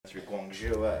through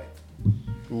Guangzhou,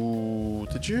 eh? Ooh,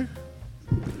 did you?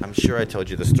 I'm sure I told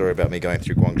you the story about me going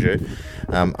through Guangzhou.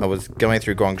 I was going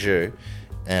through Guangzhou,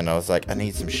 and I was like, I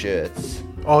need some shirts.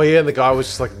 Oh yeah, and the guy was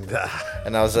just like, nah.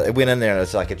 And I went in there, and it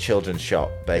was like a children's shop,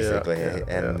 basically.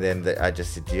 Then I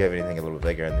just said, do you have anything a little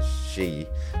bigger? And she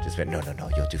just went, no,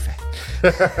 you're too fat.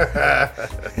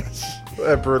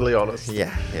 They're brutally honest.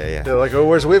 Yeah. They're like, oh,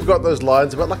 whereas we've got those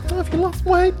lines about like, oh, if you lost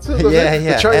weight. So Yeah.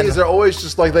 The Chinese are always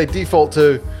just like, they default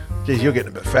to, geez, you're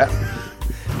getting a bit fat.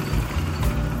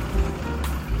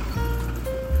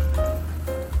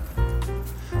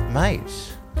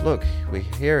 Mate, look, we're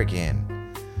here again.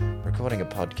 Recording a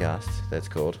podcast, that's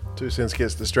called. 2 Cents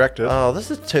Gets Distracted. Oh, this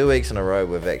is 2 weeks in a row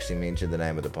we've actually mentioned the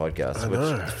name of the podcast,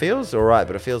 which feels alright,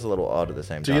 but it feels a little odd at the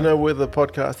same time. Do you know where the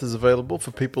podcast is available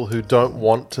for people who don't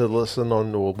want to listen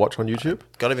on or watch on YouTube?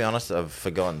 Gotta be honest, I've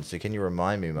forgotten, so can you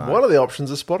remind me, Mark? One of the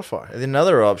options is Spotify.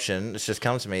 Another option that's just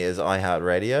come to me is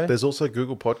iHeartRadio. There's also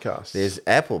Google Podcasts. There's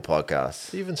Apple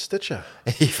Podcasts. Even Stitcher.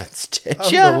 Even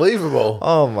Stitcher? Unbelievable.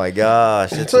 Oh my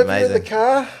gosh, it's So amazing. if you're in the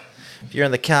car, If you're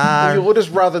in the car, you would just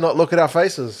rather not look at our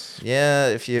faces. yeah.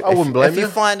 If you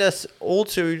find us all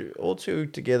too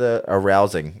together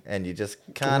arousing, and you just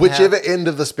can't, Whichever end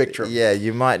of the spectrum. yeah,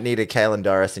 you might need a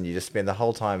Kalendaris, and you just spend the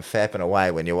whole time fapping away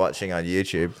when you're watching on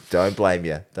YouTube. Don't blame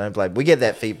you. Don't blame. We get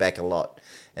that feedback a lot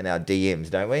in our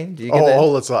DMs, don't we? Do you get that?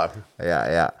 All the time.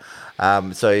 Yeah.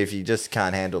 So if you just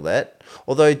can't handle that,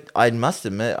 although I must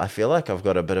admit, I feel like I've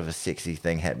got a bit of a sexy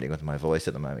thing happening with my voice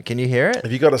at the moment. Can you hear it?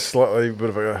 Have you got a slightly bit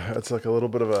of it's like a little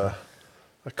bit of a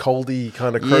coldy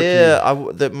kind of croaky?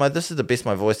 Yeah, this is the best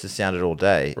my voice has sounded all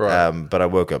day. Right. But I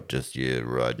woke up just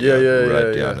right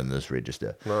down in this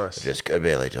register. Nice. I just could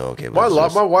barely talk. My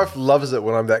wife loves it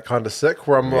when I'm that kind of sick,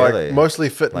 where I'm Really? like mostly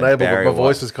fit and Like able, but Barry my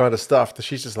voice White. is kind of stuffed.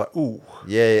 She's just like, ooh,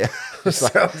 Yeah.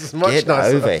 sounds much Get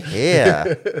nicer. over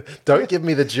here. Don't give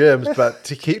me the germs, but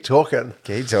to keep talking.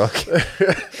 Keep talking.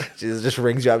 She just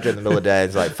rings you up during the middle of the day and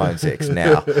it's like phone sex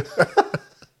now.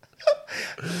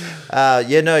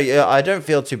 I don't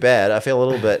feel too bad. I feel a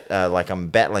little bit like I'm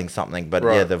battling something, but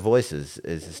Right. yeah, the voice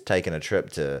is taking a trip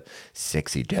to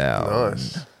sexy down.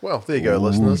 Nice. Well, there you go,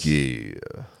 listeners. Yeah.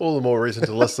 All the more reason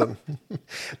to listen.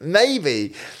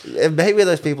 Maybe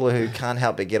those people who can't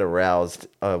help but get aroused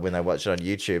when they watch it on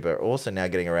YouTube are also now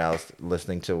getting aroused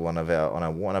listening to one of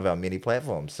our many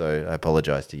platforms. So I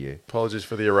apologize to you. Apologies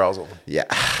for the arousal. Yeah.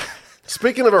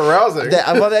 Speaking of arousing,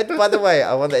 I want that. By the way,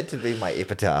 I want that to be my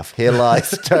epitaph. Here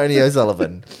lies Tony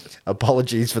O'Sullivan.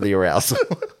 Apologies for the arousal.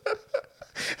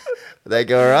 They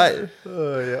go all right.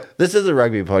 yeah. This is a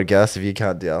rugby podcast. If you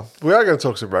can't tell, We are going to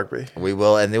talk some rugby. we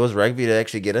will. And there was rugby to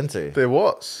actually get into. There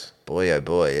was. Boy, oh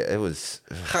boy, it was.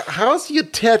 How's your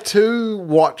tattoo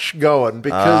watch going?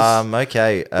 Because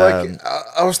Okay.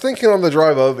 I was thinking on the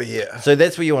drive over here. So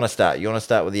that's where you want to start. You want to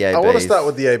start with the ABs. I want to start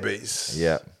with the ABs.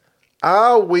 Yeah.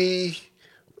 Are we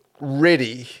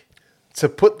ready to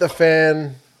put the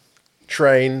fan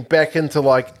train back into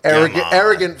like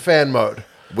arrogant fan mode?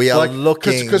 We are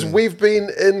looking because we've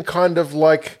been in kind of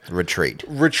like retreat.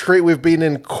 We've been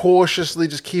in cautiously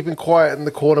just keeping quiet in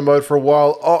the corner mode for a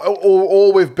while,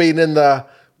 or we've been in the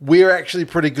we're actually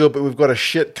pretty good, but we've got a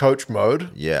shit coach mode.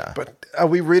 Yeah. But are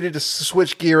we ready to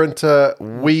switch gear into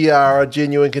we are a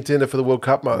genuine contender for the World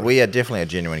Cup mode? We are definitely a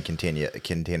genuine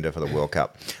contender for the World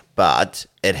Cup, but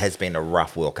it has been a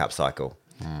rough World Cup cycle.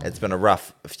 It's been a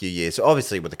rough few years.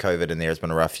 Obviously, with the COVID in there, it's been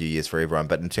a rough few years for everyone.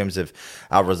 But in terms of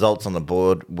our results on the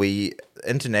board,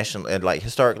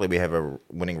 historically, we have a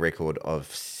winning record of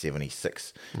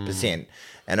 76%.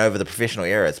 And over the professional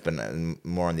era, it's been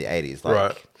more in the 80s.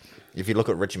 Right. If you look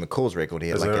at Richie McCaw's record, he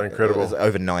had incredible. it was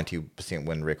over 90%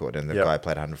 win record, and the Yep. guy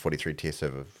played 143 tests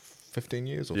over 15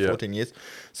 years or 14 years.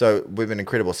 So we've been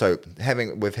incredible. So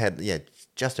we've had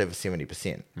just over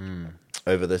 70%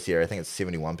 over this year. I think it's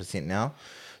 71% now.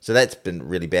 So that's been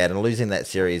really bad. And losing that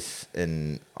series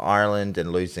in Ireland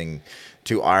and losing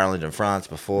to Ireland and France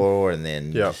before, and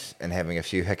then and having a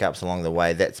few hiccups along the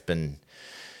way, that's been,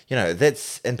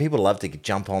 and people love to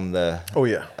jump on the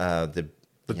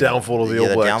downfall of the All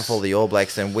Blacks. The downfall of the All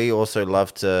Blacks, and we also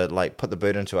love to put the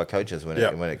boot into our coaches when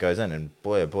it goes in. And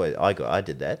boy, oh boy, I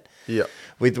did that. Yeah,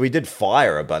 we did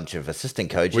fire a bunch of assistant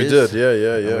coaches. We did,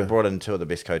 yeah. And we brought in two of the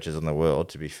best coaches in the world.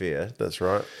 To be fair, that's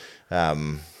right.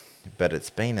 But it's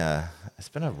been a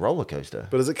roller coaster.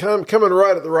 But is it coming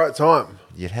right at the right time?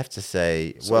 You'd have to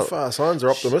say. So far, signs are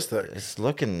optimistic. It's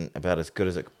looking about as good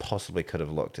as it possibly could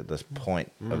have looked at this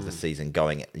point of the season.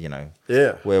 Going,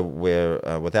 Yeah.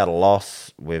 we're without a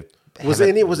loss. We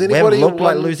anybody haven't looked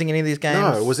like losing any of these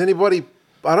games. No, was anybody?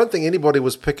 I don't think anybody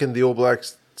was picking the All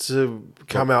Blacks to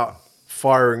come out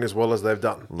firing as well as they've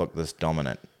done. Look this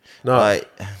dominant. No.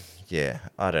 Yeah,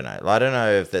 I don't know. I don't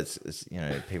know if that's,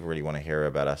 people really want to hear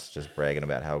about us just bragging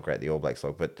about how great the All Blacks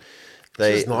look, but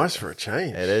It's nice for a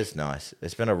change. It is nice.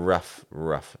 It's been a rough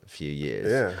few years.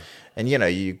 Yeah. And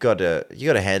you got to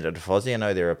hand it to Fozzie. I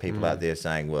know there are people out there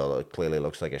saying, well, it clearly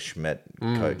looks like a Schmidt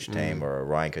coach team or a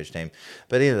Ryan coach team.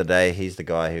 But at the end of the day, he's the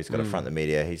guy who's got to front the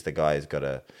media. He's the guy who's got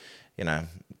to,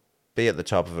 be at the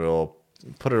top of it all,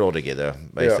 put it all together,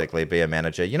 basically, be a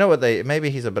manager. You know what maybe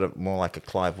he's a bit more like a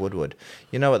Clive Woodward.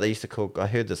 You know what they used to call, I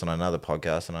heard this on another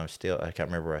podcast and I can't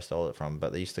remember where I stole it from,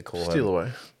 but they used to call him. Steal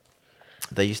away.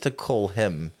 They used to call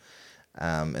him,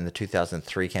 in the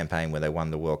 2003 campaign where they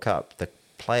won the World Cup, the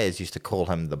players used to call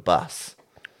him the bus.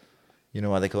 You know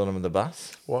why they called him the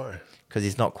bus? Why? Because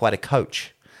he's not quite a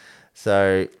coach.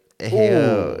 So,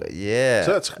 yeah.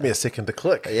 So that took me a second to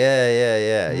click.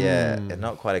 Yeah.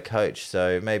 Not quite a coach.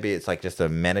 So maybe it's like just a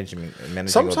managing.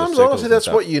 Sometimes, honestly, that's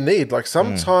what you need. Like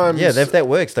sometimes. Yeah, if that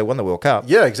works, they won the World Cup.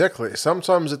 Yeah, exactly.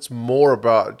 Sometimes it's more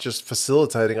about just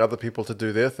facilitating other people to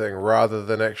do their thing rather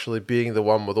than actually being the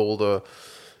one with all the,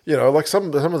 like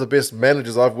some of the best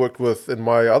managers I've worked with in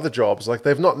my other jobs, like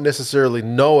they've not necessarily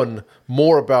known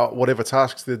more about whatever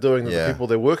tasks they're doing than the people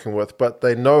they're working with, but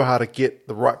they know how to get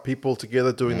the right people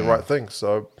together doing the right thing.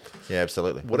 So yeah,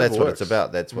 absolutely. Well, that's what it's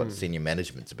about. That's what senior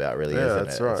management's about, really, isn't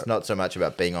that's it? right. It's not so much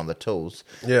about being on the tools.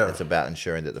 Yeah. It's about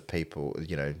ensuring that the people,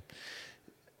 I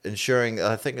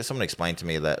think someone explained to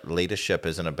me that leadership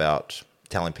isn't about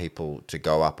telling people to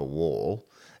go up a wall.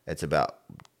 It's about,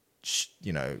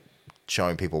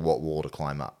 showing people what wall to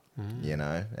climb up,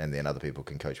 and then other people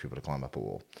can coach people to climb up a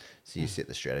wall. So you set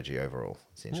the strategy overall,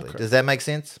 essentially. Okay. Does that make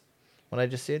sense, what I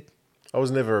just said? I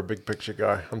was never a big picture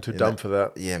guy. I'm too dumb for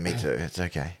that. Yeah, me too. It's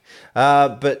okay.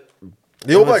 But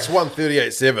the All Blacks won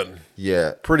 38-7.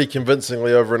 Yeah. Pretty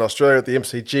convincingly over in Australia at the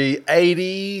MCG.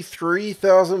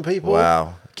 83,000 people.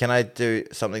 Wow. Can I say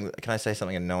something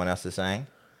that no one else is saying?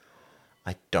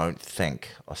 I don't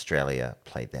think Australia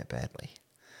played that badly.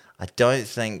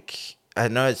 I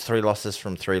know it's 3 losses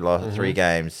from 3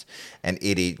 games, and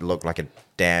Eddie looked like a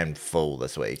damn fool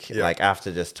this week. Yeah. Like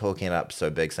after just talking it up so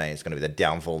big, saying it's going to be the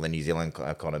downfall of the New Zealand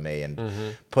economy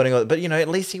and putting all, but at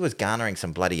least he was garnering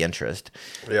some bloody interest.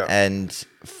 Yeah. And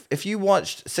if you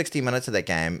watched 60 minutes of that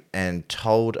game and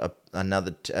told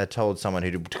someone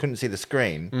who couldn't see the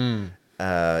screen,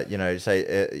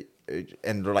 say.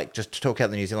 And like just to talk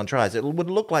out the New Zealand tries, it would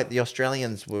look like the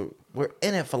Australians were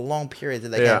in it for long periods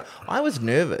of that game. I was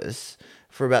nervous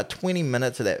for about 20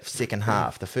 minutes of that second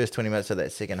half, the first 20 minutes of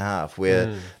that second half,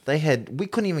 where we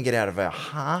couldn't even get out of our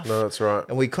half. No, that's right.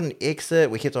 And we couldn't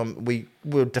exit. We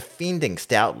were defending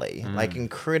stoutly, like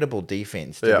incredible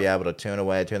defense to be able to turn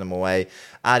them away.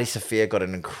 Artie Sophia got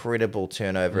an incredible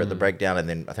turnover at the breakdown, and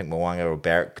then I think Mwanga or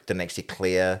Barrett didn't actually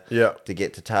clear to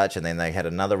get to touch, and then they had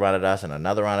another run at us, and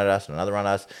another run at us, and another run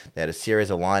at us. They had a series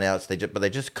of lineouts, but they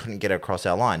just couldn't get across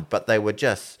our line. But they were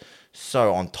just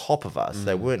so on top of us.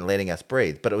 They weren't letting us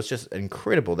breathe. But it was just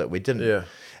incredible that we didn't. Yeah.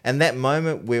 And that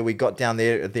moment where we got down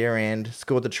there at their end,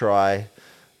 scored the try,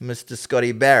 Mr.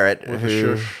 Scotty Barrett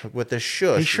with the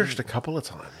shush. He shushed a couple of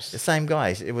times. The same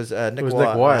guy. It was Nick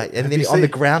White. White. And then on the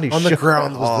ground he on the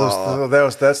ground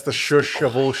that's the shush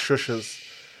of all shushes.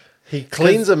 He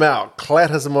cleans him out,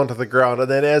 clatters him onto the ground,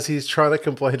 and then as he's trying to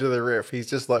complain to the ref, he's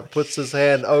just like puts his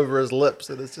hand over his lips,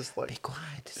 and it's just like, be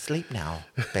quiet, sleep now,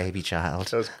 baby child.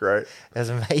 That was great. That was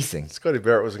amazing. Scotty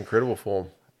Barrett was incredible for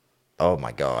him. Oh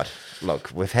my God!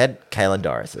 Look, we've had Kalen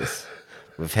Doris's,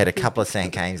 we've had a couple of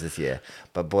St. Canes this year,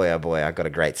 but boy, oh boy, I got a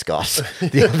great Scott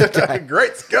the other day.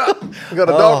 Great Scott. We got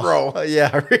a dog roll.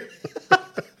 Yeah.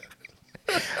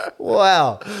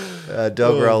 Wow.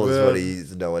 Dog roll is what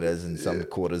he's known as in some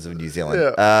quarters of New Zealand.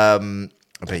 Yeah.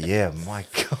 But yeah, my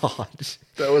God.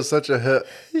 That was such a hit.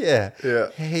 Yeah.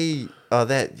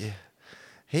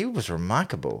 He was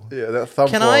remarkable. Yeah, that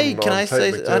thump Can I say,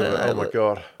 I don't know, oh my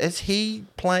God. Is he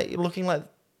looking like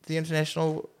the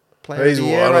international player of the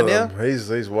year right now?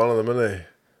 He's one of them, isn't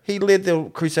he? He led the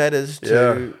Crusaders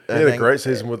to... he had a great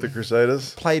season with the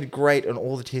Crusaders. Played great in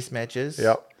all the test matches.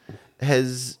 Yep.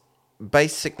 Has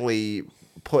basically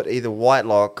put either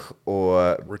Whitelock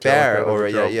or Barrett or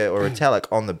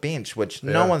Retallick on the bench, which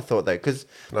no one thought because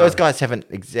those guys haven't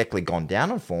exactly gone down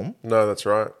in form. No, that's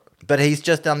right. But he's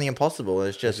just done the impossible.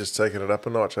 It's he's just taking it up a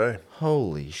notch, eh?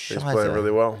 Holy shit! He's playing really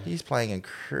well. He's playing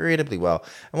incredibly well.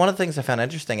 And one of the things I found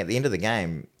interesting at the end of the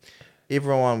game,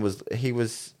 everyone was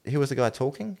the guy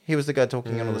talking. He was the guy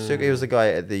talking on the circuit. He was the guy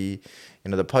at the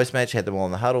the post match, had them all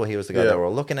in the huddle. He was the guy they were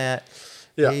all looking at.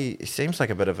 Yeah. He seems like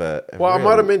a bit of a I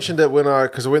might have mentioned it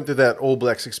because I went through that All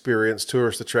Blacks experience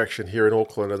tourist attraction here in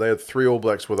Auckland, and they had 3 All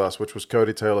Blacks with us, which was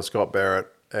Cody Taylor, Scott Barrett,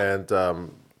 and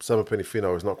Samapeni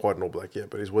Fino is not quite an All Black yet,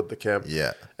 but he's with the camp.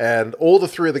 Yeah. And all the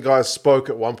three of the guys spoke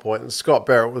at one point, and Scott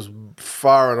Barrett was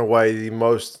far and away the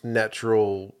most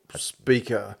natural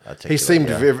speaker. He seemed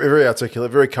very, very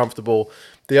articulate, very comfortable.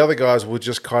 The other guys were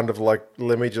just kind of like,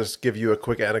 let me just give you a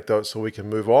quick anecdote so we can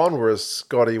move on, whereas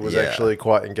Scotty was actually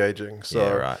quite engaging.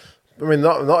 So, right. I mean,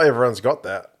 not everyone's got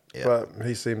that, but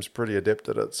he seems pretty adept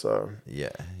at it. So,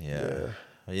 yeah.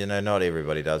 You know, not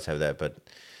everybody does have that,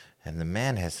 and the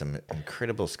man has some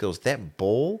incredible skills. That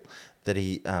ball that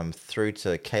he threw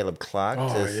to Caleb Clark.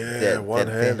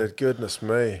 One-handed. Goodness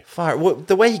me. Fire. Well,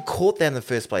 the way he caught that in the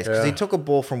first place, because he took a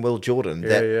ball from Will Jordan.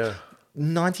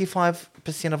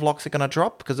 95% of locks are going to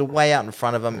drop because they're way out in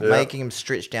front of him, making him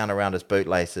stretch down around his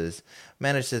bootlaces.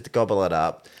 Manages to gobble it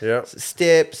up.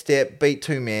 Step, beat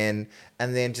two men,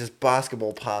 and then just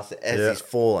basketball pass it as he's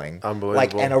falling.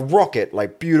 Unbelievable. And a rocket,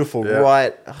 beautiful,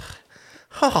 right.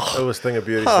 It was thing of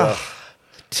beauty stuff.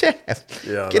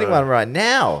 Getting one right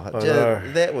now.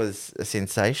 That was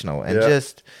sensational.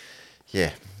 And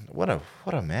what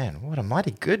a man. What a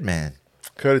mighty good man.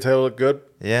 Cody Taylor looked good.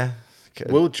 Yeah.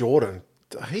 Will Jordan,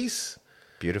 he's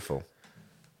beautiful.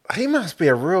 He must be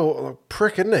a real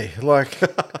prick, isn't he? Like,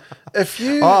 if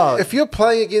you're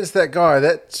playing against that guy,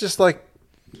 that's just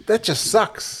that just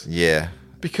sucks. Yeah.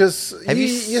 Because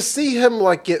you see him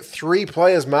get three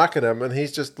players marking him, and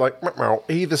he's just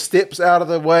he either steps out of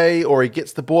the way or he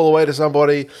gets the ball away to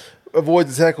somebody,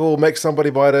 avoids the tackle, makes somebody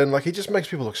bite in. He just makes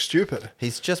people look stupid.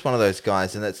 He's just one of those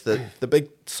guys, and that's the big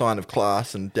sign of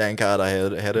class. And Dan Carter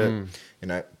had it. You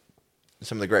know,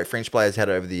 some of the great French players had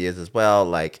it over the years as well.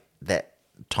 That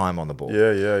time on the ball.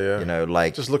 Yeah. You know,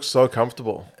 just looks so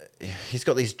comfortable. He's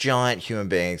got these giant human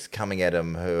beings coming at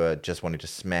him who are just wanting to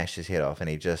smash his head off, and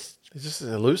he's just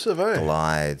elusive,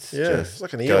 glides. Yeah, just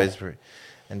like an eel. goes through,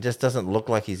 and just doesn't look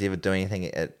like he's ever doing anything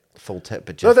at full tip.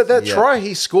 But just, that try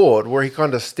he scored where he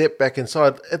kind of stepped back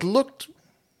inside, it looked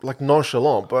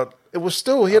nonchalant, but it was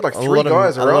still, he had three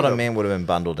guys around him. A lot of men would have been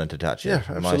bundled into touch. Yeah,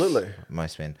 absolutely.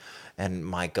 Most men. And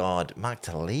my God, Mark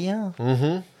Talia?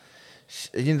 Mm-hmm.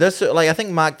 You know, I think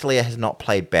Mark Talia has not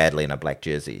played badly in a black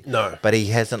jersey. No. But he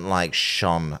hasn't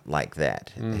shone like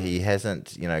that. He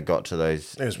hasn't, got to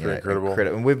those. It was pretty incredible.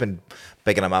 And we've been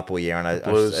bigging him up all year. And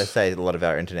I say a lot of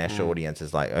our international audience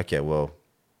is okay, well,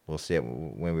 we'll see it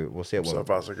when we'll see it. So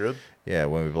far, so good. Yeah,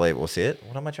 when we believe it, we'll see it.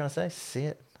 What am I trying to say? See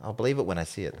it. I'll believe it when I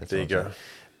see it. That's there you go.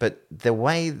 But the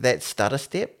way that stutter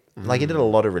step, he did a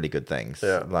lot of really good things.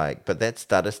 Yeah. But that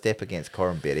stutter step against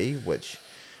Coram Betty, which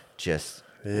just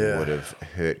would have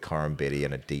hurt Coram Betty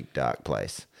in a deep, dark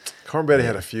place. Coram Betty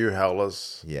had a few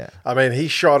howlers. Yeah. I mean, he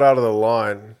shot out of the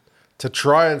line to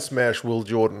try and smash Will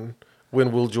Jordan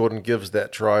when Will Jordan gives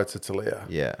that try to Talia.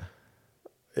 Yeah.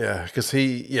 Yeah, because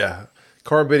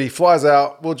Coram Betty flies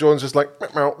out. Will Jordan's just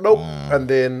nope. And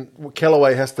then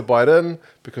Callaway has to bite in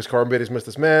because Coram Betty's missed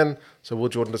his man. So Will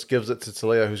Jordan just gives it to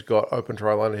Talia, who's got open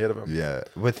try line ahead of him. Yeah.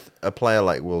 With a player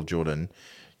like Will Jordan,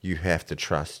 you have to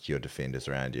trust your defenders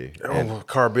around you.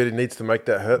 Coram Betty needs to make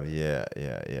that hit. Yeah.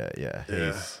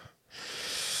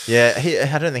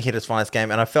 I don't think he had his finest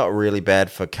game, and I felt really bad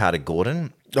for Carter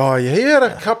Gordon. Oh, yeah, he had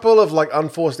a couple of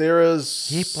unforced errors.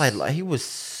 He was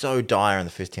so dire in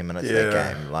the first 10 minutes of that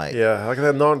game.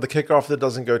 The kickoff that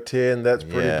doesn't go 10, that's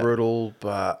pretty brutal.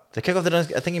 But the kickoff that I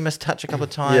think he missed touch a couple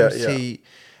of times. Yeah.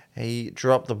 He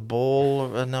dropped the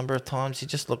ball a number of times. He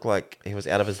just looked like he was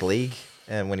out of his league.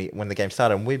 And when the game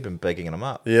started, and we've been bigging him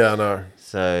up. Yeah, I know.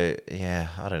 So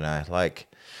I don't know.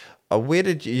 Where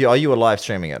did you? Oh, you were live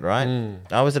streaming it, right?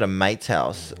 I was at a mate's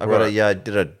house. I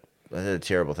did a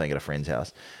terrible thing at a friend's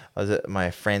house. I was at my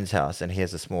friend's house, and he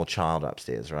has a small child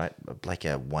upstairs, right? Like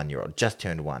a 1-year-old, just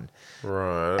turned 1.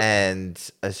 Right. And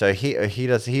so he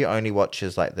only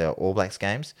watches the All Blacks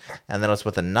games. And then I was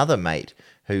with another mate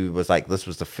who was this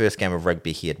was the first game of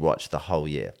rugby he had watched the whole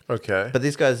year. Okay. But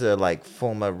these guys are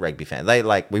former rugby fans. They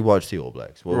we watch the All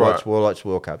Blacks. We'll watch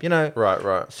World Cup.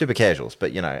 Right. Super casuals,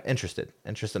 but interested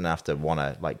enough to want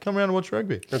to come around and watch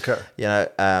rugby. Okay.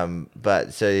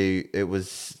 But so it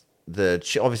was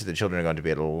obviously the children are going to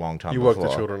bed a long time before. You woke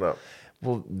the children up.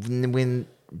 Well, when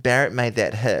Barrett made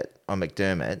that hit on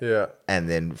McDermott, and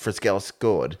then Friskell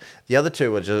scored, the other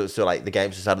two were just the game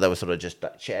just started. They were sort of just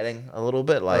chatting a little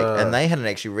bit, and they hadn't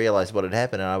actually realized what had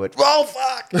happened. And I went, "Oh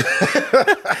fuck!"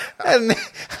 And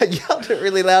I yelled it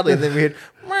really loudly, and then we heard.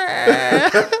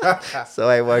 So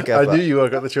I woke up. I knew you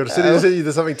woke up the children. So you said you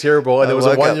did something terrible, and there was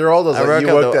a 1-year-old. I woke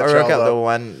up the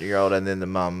 1-year-old, and then the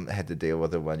mum had to deal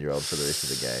with the 1-year-old for the rest of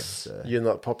the game. So. You're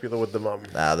not popular with the mum.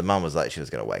 The mum was she was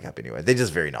going to wake up anyway. They're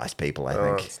just very nice people, I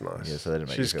think. That's nice. Yeah, so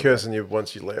she's cursing you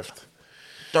once you left.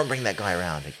 Don't bring that guy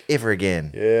around ever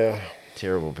again. Yeah.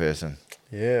 Terrible person.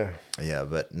 Yeah. Yeah,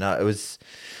 but no, it was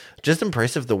just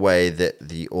impressive the way that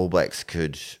the All Blacks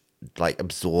could like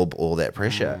absorb all that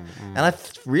pressure. And I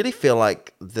really feel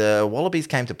like the Wallabies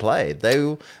came to play. They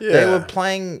were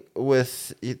playing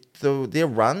with their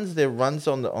runs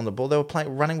on the ball. They were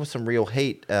running with some real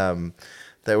heat.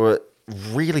 They were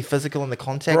really physical in the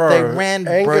contact. Bro, They ran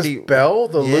Angus Brody Bell,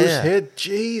 the loose head.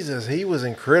 Jesus, he was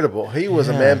incredible. He was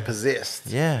a man possessed.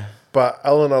 Yeah. But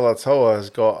Alan Alatoa has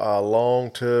got a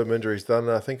long-term injury. He's done,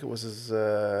 I think it was his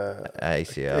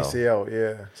ACL. ACL,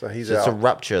 yeah. So he's So out. it's a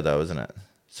rupture though, isn't it?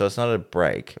 So it's not a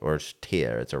break or a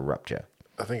tear, it's a rupture.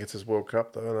 I think it's his World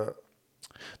Cup though, isn't it?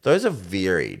 Those are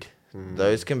varied.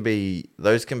 Those can be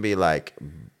like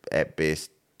at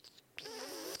best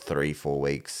 3-4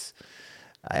 weeks,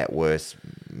 at worst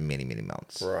many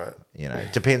months. Right. You know,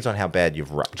 it depends on how bad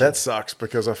you've ruptured. That sucks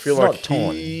because I feel It's like not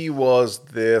torn. he was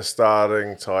their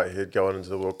starting tight head going into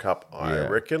the World Cup, I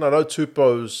reckon. I know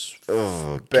Tupo's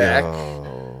back,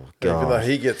 Oh, even though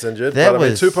he gets injured. That But I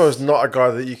mean, was- Tupo's not a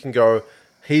guy that you can go,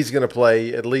 he's going to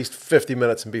play at least 50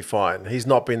 minutes and be fine. He's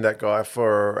not been that guy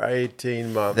for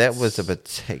 18 months. That was a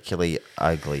particularly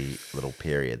ugly little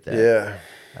period there.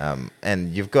 Yeah.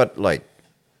 And you've got like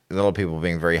a lot of people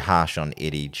being very harsh on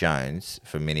Eddie Jones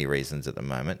for many reasons at the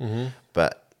moment,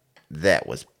 but that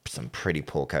was some pretty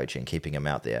poor coaching keeping him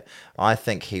out there. I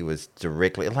think he was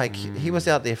directly he was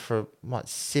out there for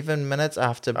 7 minutes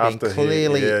after being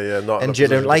clearly not in a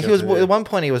injured. And position like to he was continue. at one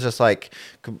point he was just like,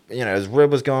 you know, his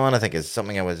rib was gone. I think it's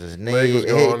something with his knee. Leg was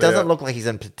gone, It doesn't look like he's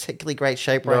in particularly great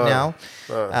shape right now.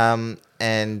 No.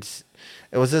 And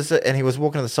it was just, and he was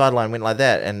walking to the sideline, went like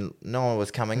that, and no one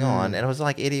was coming on, and it was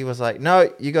like Eddie was like, "No,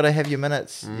 you got to have your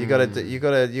minutes. You got to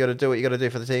do what you got to do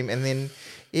for the team." And then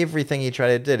everything he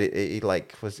tried to do,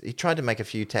 he tried to make a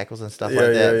few tackles and stuff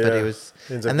like that, but he was,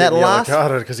 Ends up and that getting yellow last,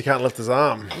 carded because he can't lift his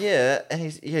arm. and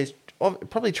he's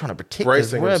probably trying to protect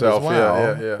Bracing his rib himself, as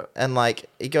well. yeah. And like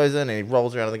he goes in and he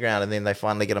rolls around on the ground, and then they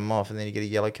finally get him off, and then you get a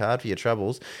yellow card for your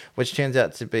troubles, which turns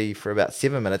out to be for about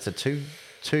 7 minutes a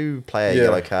two-player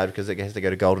yellow card because it has to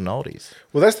go to golden oldies.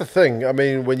 Well, that's the thing. I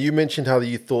mean, when you mentioned how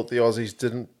you thought the Aussies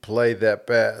didn't play that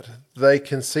bad, they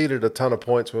conceded a ton of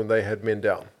points when they had men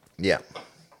down. Yeah.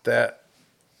 That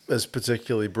is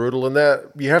particularly brutal, and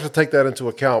that you have to take that into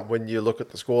account when you look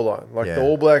at the scoreline. Like the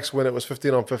All Blacks, when it was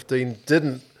 15-15,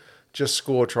 didn't just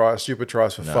score stupid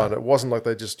tries for fun. It wasn't like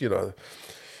they just,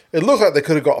 it looked like they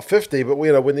could have got 50, but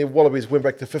when the Wallabies went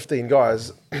back to 15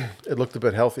 guys, it looked a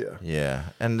bit healthier. Yeah,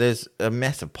 and there's a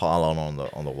massive pile on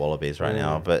the Wallabies right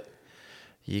now, but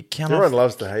you cannot. Everyone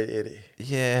loves to hate Eddie.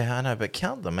 Yeah, I know, but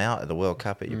count them out at the World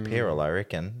Cup at your peril. I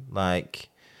reckon. Like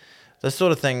this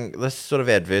sort of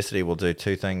adversity will do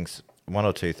one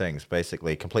or two things.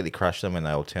 Basically, completely crush them, and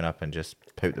they will turn up and just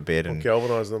poop the bed and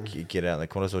Galvanise them. get out in the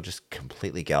corners, or just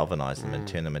completely galvanize them and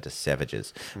turn them into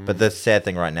savages. But the sad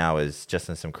thing right now is just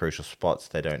in some crucial spots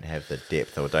they don't have the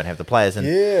depth or don't have the players, and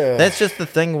that's just the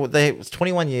thing. It's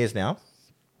 21 years now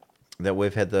that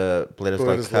we've had the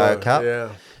Bledisloe Cup. Yeah.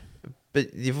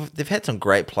 But they've had some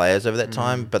great players over that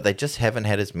time, but they just haven't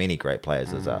had as many great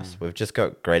players as us. We've just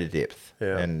got greater depth,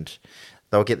 and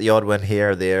they'll get the odd win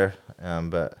here or there,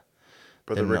 but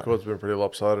the record's been pretty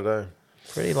lopsided, eh?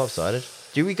 pretty lopsided.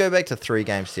 Do we go back to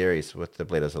 3-game series with the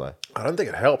Bledisloe? I don't think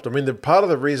it helped. I mean, part of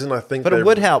the reason I think, But it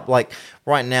would help. Like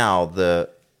right now, the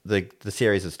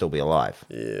series would still be alive.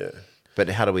 Yeah. But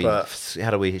how do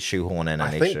we shoehorn in an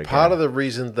I extra think part game? of the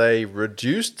reason they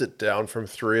reduced it down from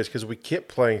 3 is because we kept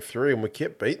playing 3 and we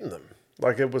kept beating them.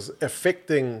 Like it was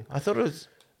affecting. I thought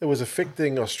it was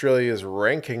affecting Australia's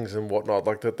rankings and whatnot.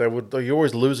 Like that, you're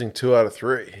always losing 2 out of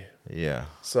 3. yeah.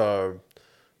 So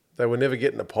they were never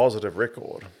getting a positive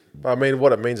record. I mean,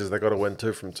 what it means is they got to win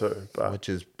 2 from 2. But Which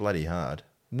is bloody hard.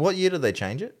 What year did they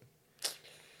change it?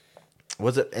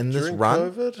 Was it in this during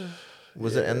run? COVID,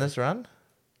 Was it in this run?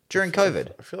 During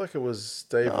COVID? I feel like it was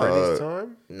Dave Rennie's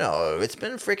time. No, it's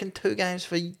been freaking 2 games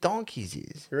for donkey's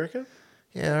years. You reckon?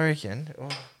 Yeah, I reckon.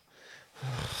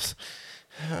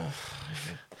 I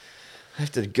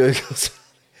have to Google something.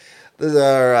 This is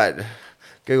all right.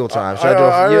 Google time. I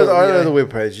know the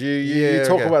webpage. You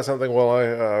talk about something while I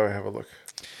have a look.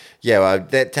 Yeah, well,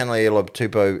 that Tanalilo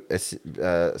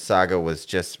Tupo saga was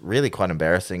just really quite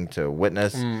embarrassing to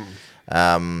witness.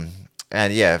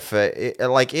 And yeah,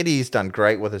 like Eddie's done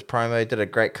great with his promo. Did a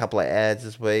great couple of ads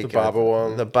this week. The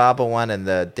Barber one, and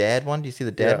the Dad one. Do you see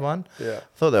the Dad one? Yeah. I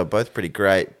thought they were both pretty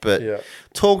great, but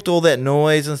talked all that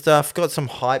noise and stuff. Got some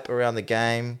hype around the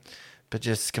game, but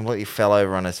just completely fell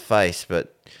over on his face.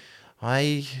 But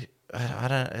I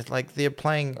don't. It's like they're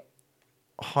playing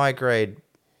high grade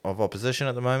of opposition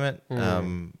at the moment.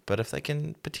 But if they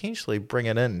can potentially bring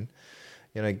it in,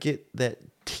 get that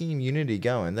team unity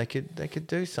going, they could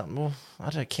do something. Well, I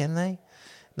don't know, can they?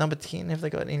 Number 10, have they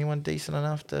got anyone decent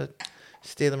enough to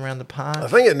steer them around the park? I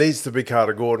think it needs to be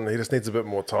Carter Gordon. He just needs a bit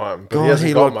more time. But God, he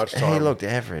hasn't got much time. He looked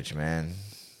average, man.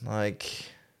 Like,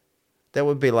 that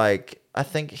would be like, I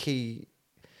think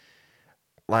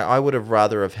I would have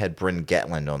rather have had Bryn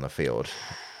Gatland on the field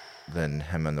than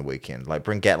him on the weekend. Like,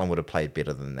 Bryn Gatland would have played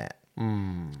better than that.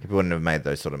 He wouldn't have made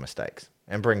those sort of mistakes.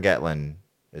 And Bryn Gatland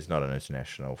is not an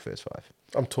international first five.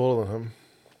 I'm taller than him.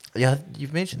 Yeah,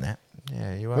 you've mentioned that.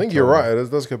 Yeah, you are. I think you're right. It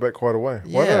does go back quite a way.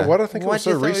 Yeah. Why do I think it was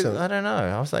so recent? I don't know.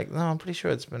 I was like, no, I'm pretty sure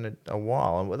it's been a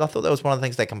while. I thought that was one of the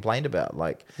things they complained about.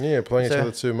 Like, playing each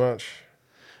other too much.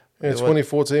 Yeah,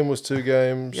 2014 was 2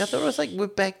 games. Yeah, I thought it was like we're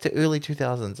back to early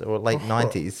 2000s or late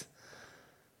 90s.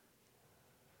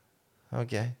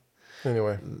 Okay.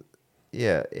 Anyway.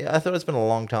 Yeah, I thought it's been a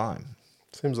long time.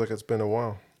 Seems like it's been a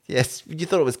while. Yes, you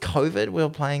thought it was COVID? We were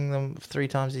playing them 3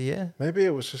 times a year? Maybe it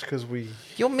was just because we...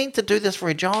 You're meant to do this for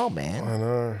a job, man. I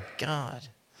know. God.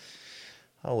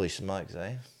 Holy smokes,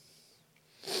 eh?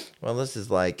 Well, this is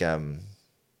like going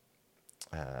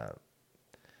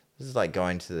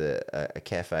to a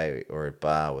cafe or a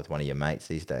bar with one of your mates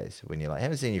these days when you're like,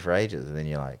 haven't seen you for ages, and then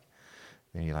you're like,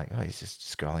 oh, he's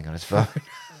just scrolling on his phone.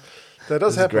 That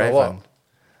does happen a lot. Fun.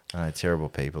 Oh, terrible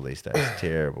people these days.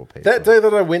 Terrible people. That day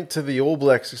that I went to the All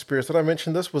Blacks experience, did I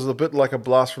mention this, was a bit like a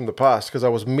blast from the past because I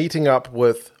was meeting up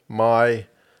with my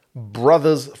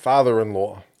brother's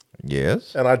father-in-law.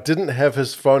 Yes. And I didn't have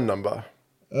his phone number.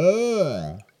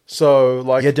 So,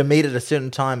 like... You had to meet at a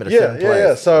certain time at a certain place.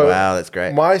 Yeah. So, wow, that's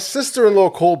great. My sister-in-law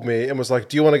called me and was like,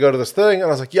 do you want to go to this thing? And I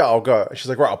was like, yeah, I'll go. And she's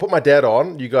like, right, I'll put my dad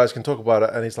on. You guys can talk about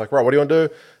it. And he's like, right, what do you want to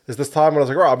do? Is this time? And I was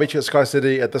like, right, I'll meet you at Sky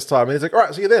City at this time. And he's like, all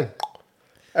right, see you then.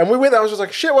 And we went there. I was just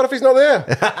like, shit, what if he's not there?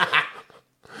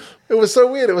 It was so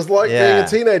weird. It was like being a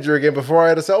teenager again before I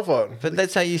had a cell phone. But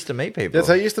that's how you used to meet people. That's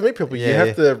how you used to meet people. You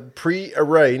have to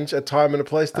pre-arrange a time and a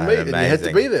place to meet. Amazing. And you had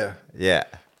to be there. Yeah.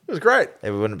 It was great.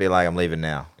 It wouldn't be like, I'm leaving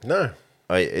now. No.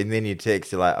 And then you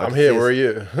text, you're like, I'm here, where are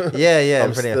you? Yeah.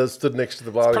 I'm stood next to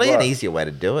the bar. It's probably an easier way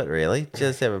to do it, really.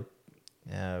 Just have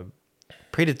a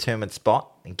predetermined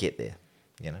spot and get there.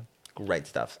 Great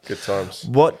stuff. Good times.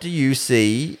 What do you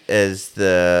see as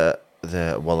the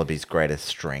Wallabies' greatest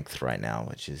strength right now,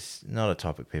 which is not a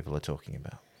topic people are talking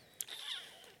about?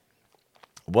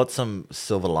 What's some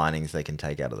silver linings they can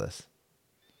take out of this?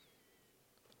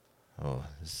 Oh,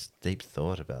 there's deep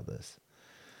thought about this.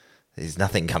 There's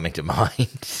nothing coming to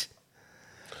mind.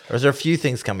 Or is there a few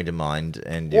things coming to mind?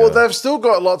 Well, they've still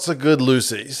got lots of good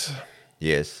Lucies.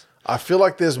 Yes. I feel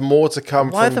like there's more to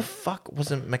come. Why the fuck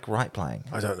wasn't McWright playing?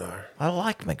 I don't know. I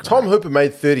like McWright. Tom Hooper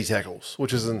made 30 tackles,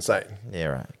 which is insane. Yeah,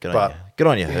 right. Good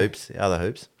on you, Hoops. The other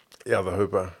Hoops. The other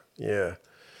Hooper, yeah.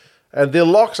 And their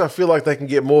locks, I feel like they can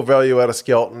get more value out of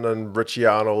Skelton and Richie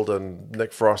Arnold and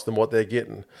Nick Frost than what they're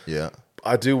getting. Yeah.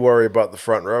 I do worry about the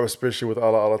front row, especially with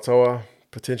Ala Alatoa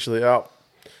potentially out.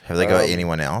 Have they got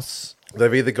anyone else?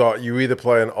 They've you either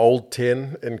play an old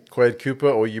 10 in Quade Cooper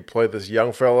or you play this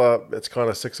young fella. It's kind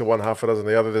of 6 of one, half a dozen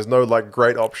the other. There's no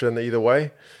great option either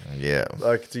way. Yeah.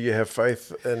 Do you have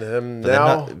faith in him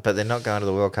now? But they're not going to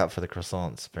the World Cup for the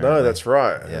croissants, apparently. No, that's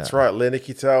right. Yeah. That's right. Lenny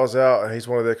Kitau's out, and he's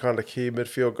one of their kind of key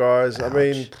midfield guys. Ouch. I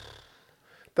mean,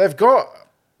 they've got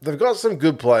some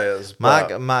good players.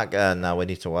 Mark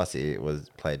Nawinitawasi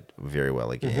played very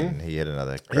well again. Mm-hmm. He had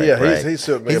another great break. He's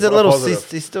certainly he's a little positive.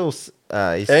 He's still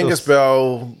Angus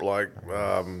Bell, like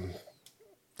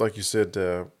you said,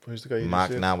 who's the guy you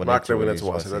Mark said? Nawinitawasi. Mark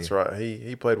Nawinitawasi, that's right.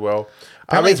 He played well.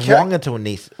 Apparently it's Mark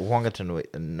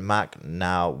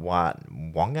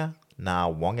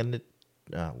Nawanga.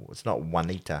 It's not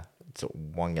Juanita. It's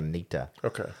Wanganita.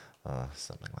 Okay.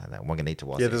 Something like that.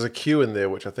 Wanganitawasi. Yeah, there's a Q in there,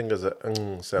 which I think is a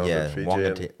sound in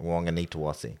Fijian.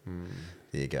 Wanganitawasi.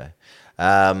 There you go.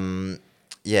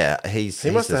 He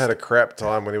must have had a crap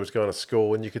time when he was going to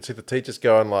school, and you could see the teachers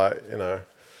going Mark,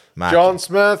 John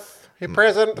Smith, he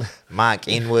present. Mark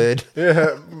N-word.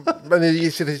 Yeah, and then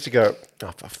you see the teacher go,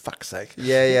 oh, for fuck's sake.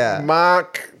 Yeah.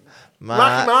 Mark.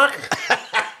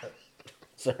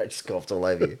 Sorry, I just coughed all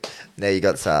over you. Now you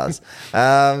got SARS.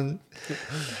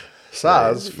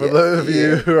 SARS, for those of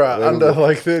you who are under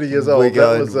 30 years old. We're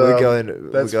going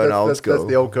old school. That's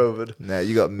the old COVID. No,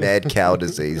 you got mad cow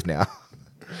disease now.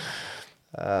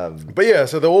 But yeah,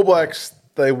 so the All Blacks,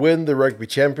 they win the Rugby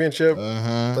Championship.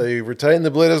 Mm-hmm. They retain the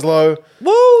Bledisloe.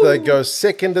 Woo! They go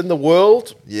second in the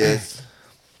world. Yes.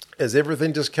 Is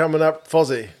everything just coming up,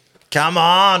 Fozzie? Come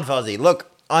on, Fozzie. Look,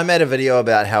 I made a video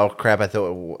about how crap I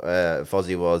thought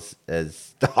Fozzie was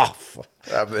as... up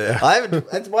there.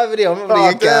 That's my video. I'm putting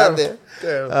a card there.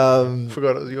 Damn.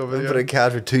 Forgot it was your video. I'm putting a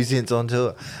card for 2 cents on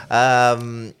tour.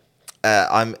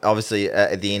 I'm obviously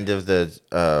at the end of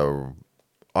the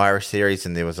Irish series,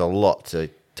 and there was a lot to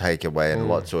take away and a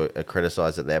lot to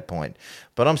criticise at that point.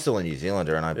 But I'm still a New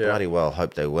Zealander, and I bloody well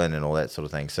hope they win and all that sort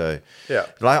of thing. So,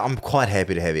 I'm quite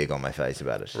happy to have egg on my face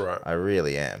about it. Right. I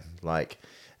really am.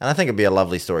 And I think it'd be a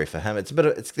lovely story for him.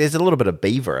 There's a little bit of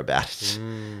beaver about it,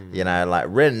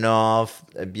 written off,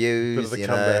 abused.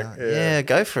 Comeback. Yeah,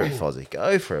 go for it, Fozzie.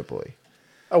 Go for it, boy.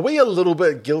 Are we a little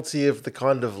bit guilty of the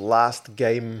kind of last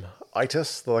game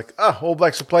itis? They're like, All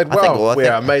Blacks have played well.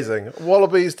 We're amazing.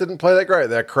 Wallabies didn't play that great.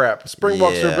 They're crap.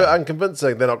 Springboks are a bit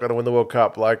unconvincing. They're not going to win the World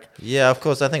Cup. Yeah, of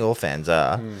course. I think all fans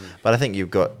are. But I think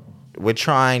we're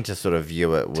trying to sort of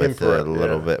view it with a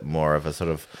little bit more of a sort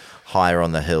of higher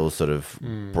on the hill, sort of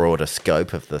broader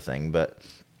scope of the thing. But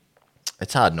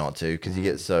it's hard not to because you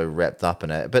get so wrapped up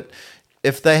in it. But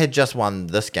if they had just won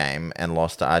this game and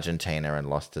lost to Argentina and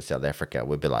lost to South Africa,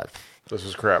 we'd be like, this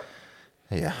is crap.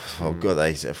 Yeah, well, good.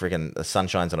 The sun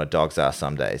shines on a dog's ass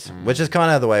some days, which is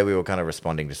kind of the way we were kind of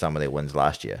responding to some of their wins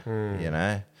last year.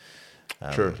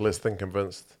 True, less than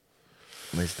convinced.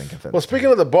 Well, speaking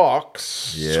of the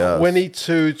Boks,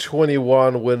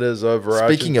 22-21 winners over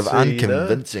Argentina. Speaking of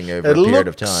unconvincing over a period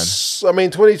of time.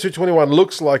 22-21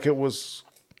 looks like it was,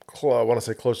 I want to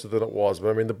say closer than it was,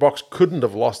 but the Boks couldn't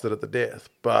have lost it at the death.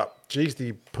 But, geez,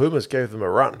 the Pumas gave them a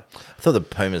run. I thought the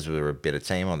Pumas were a better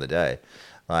team on the day.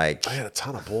 They had a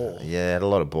ton of ball. Yeah, had a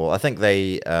lot of ball. I think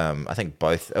it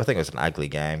was an ugly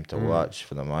game to watch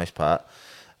for the most part.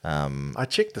 I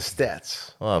checked the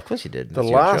stats. Well, of course you did. The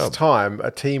last time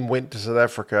a team went to South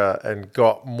Africa and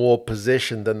got more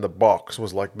possession than the Boks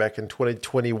was back in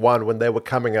 2021 when they were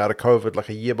coming out of COVID,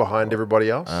 a year behind everybody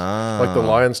else. Like the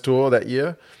Lions tour that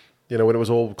year, when it was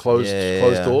all closed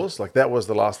doors. That was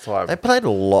the last time. They played a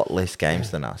lot less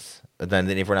games than us, than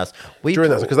everyone else.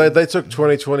 Because they took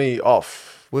 2020 off.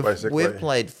 We've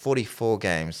played 44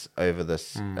 games over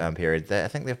this period. I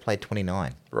think they've played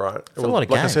 29. Right. It's a lot of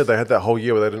games. Like I said, they had that whole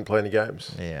year where they didn't play any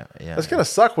games. Yeah. It's going to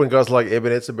suck when guys like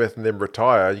Eben Etzebeth and them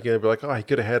retire. You're going to be like, he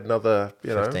could have had another,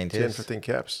 10, 15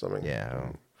 caps. Yeah.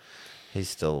 He's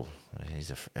still...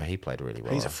 he played really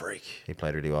well. He's a freak. He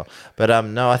played really well. But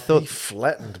no, I thought... He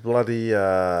flattened bloody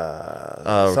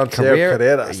Santiago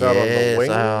Carreras out on the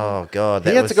wing. Oh, God.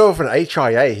 He had to go for an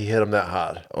HIA. He hit him that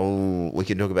hard. Oh, we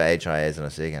can talk about HIAs in a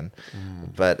second.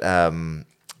 But,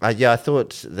 I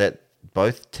thought that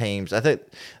both teams... I think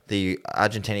the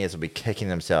Argentinians will be kicking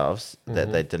themselves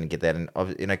that they didn't get that. And,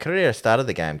 Carrera started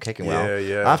the game kicking well.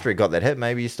 Yeah. After he got that hit,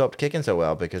 maybe he stopped kicking so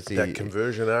well because that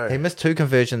conversion, he missed two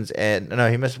conversions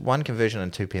he missed one conversion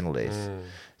and two penalties.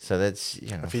 So that's,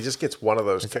 if he just gets one of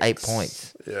those kicks, 8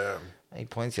 points. Yeah. 8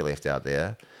 points he left out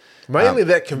there. Mainly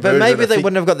that conversion. But maybe they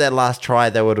wouldn't have got that last try.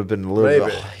 They would have been a little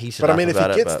bit heated up if he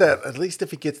gets that, at least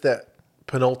if he gets that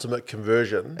penultimate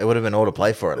conversion, it would have been all to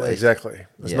play for at least. Exactly.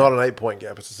 It's not an 8-point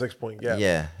gap; it's a 6-point gap.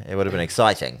 Yeah, it would have been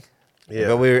exciting.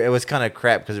 Yeah, but it was kind of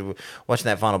crap because we were watching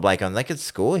that final break on. They could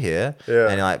score here,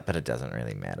 and you're like, but it doesn't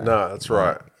really matter. No, that's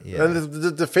right. Yeah. And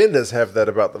the defenders have that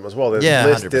about them as well. There's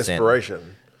less 100%.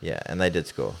 Desperation. Yeah, and they did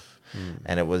score,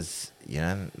 and it was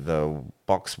the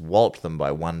Boks walloped them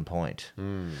by 1 point.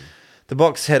 The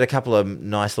Boks had a couple of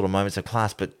nice little moments of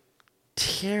class, but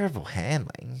terrible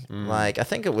handling. I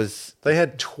think it was... They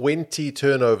had 20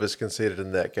 turnovers conceded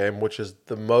in that game, which is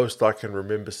the most I can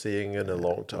remember seeing in a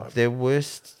long time. Their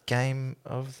worst game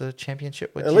of the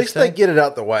championship, would At least they get it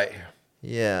out the way.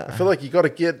 Yeah. I feel like you got to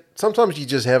get... Sometimes you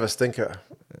just have a stinker.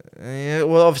 Yeah,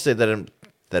 well, obviously they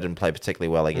didn't play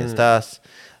particularly well against us.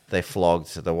 They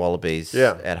flogged the Wallabies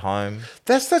at home.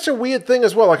 That's such a weird thing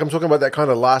as well. I'm talking about that kind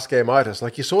of last game-itis.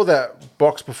 You saw that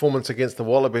Boks performance against the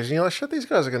Wallabies, and you're like, shit, these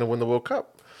guys are going to win the World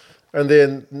Cup. And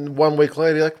then 1 week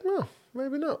later, you're like, no,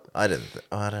 maybe not. I don't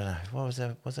know. What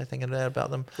was I thinking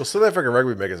about them? Well, South African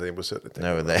Rugby Magazine was certainly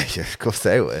thinking No, of course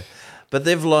they were. But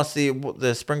they've lost,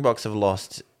 the Springboks have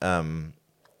lost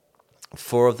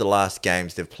 4 of the last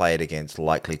games they've played against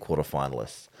likely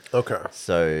quarterfinalists. Okay.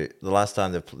 So the last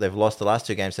time they've lost the last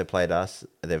 2 games they played us,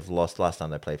 they've lost the last time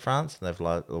they played France, and they've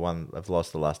lost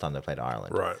the last time they played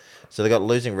Ireland. Right. So they got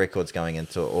losing records going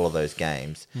into all of those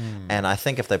games, and I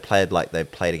think if they played like they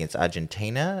played against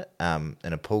Argentina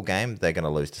in a pool game, they're going to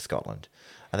lose to Scotland.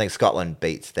 I think Scotland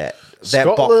beats that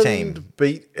Bok team. Scotland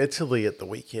beat Italy at the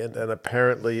weekend, and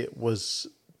apparently it was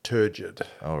turgid.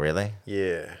 Oh, really?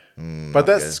 Yeah. But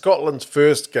that's good. Scotland's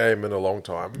first game in a long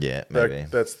time. Yeah, maybe.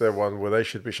 That's the one where they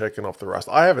should be shaken off the rust.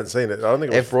 I haven't seen it. I don't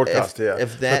think it was broadcast here.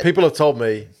 But people have told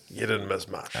me you didn't miss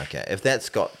much. Okay. If that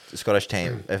Scottish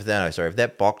team, if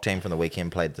that Bok team from the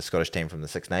weekend played the Scottish team from the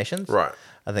Six Nations, right?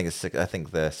 I think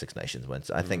the Six Nations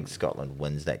wins. I think Scotland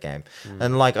wins that game.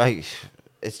 And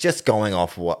it's just going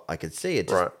off what I could see. It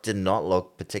just did not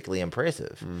look particularly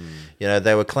impressive. You know,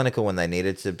 they were clinical when they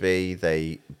needed to be.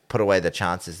 They put away the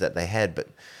chances that they had, but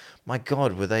my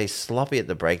God, were they sloppy at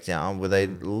the breakdown? Were they a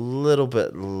little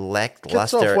bit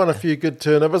lackluster? Kits off won a few good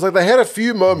turnovers. Like they had a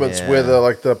few moments where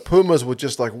the Pumas would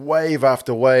just like wave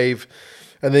after wave,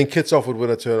 and then Kits off would win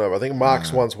a turnover. I think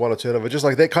Marks once won a turnover, just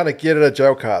like they kind of get it a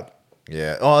jail card.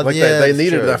 Yeah. Oh, like they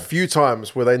needed it a few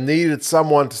times where they needed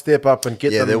someone to step up and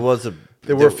get them.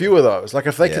 There were a few of those. Like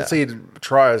if they concede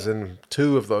tries in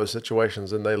 2 of those situations,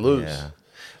 then they lose. Yeah.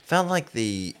 Felt like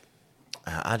the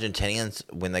Argentinians,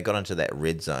 when they got into that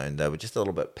red zone, they were just a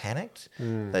little bit panicked.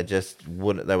 They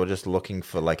were just looking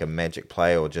for like a magic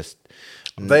play or just.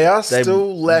 They are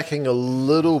still lacking a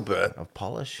little bit of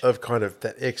polish, of kind of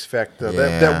that X factor.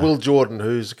 That Will Jordan,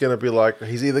 who's going to be like,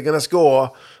 he's either going to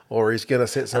score or he's going to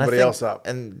set somebody else up.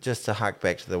 And just to hark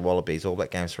back to the Wallabies, All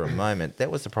Black games for a moment, that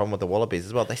was the problem with the Wallabies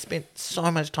as well. They spent so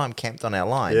much time camped on our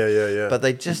line. Yeah. But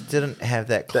they just didn't have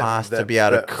that class to be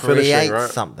able to create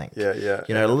something. Yeah.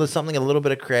 You know, something a little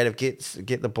bit of creative,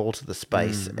 get the ball to the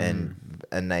space and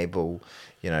enable,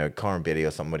 you know, Corin Betty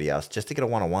or somebody else just to get a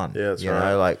one-on-one. Yeah, that's you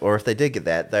know, like, or if they did get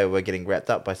that, they were getting wrapped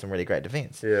up by some really great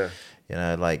defense. Yeah. You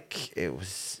know, like it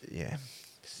was,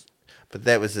 But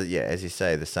that was, as you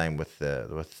say, the same with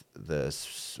the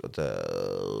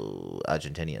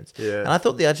Argentinians. Yeah. And I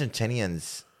thought the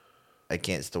Argentinians I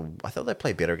thought they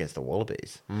played better against the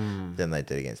Wallabies than they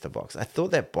did against the Boks. I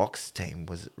thought that Boks team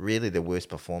was really the worst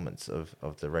performance of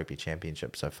the Rugby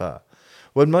Championship so far.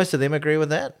 Would most of them agree with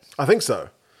that? I think so.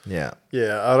 Yeah.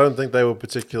 Yeah, I don't think they were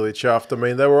particularly chuffed. I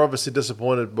mean, they were obviously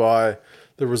disappointed by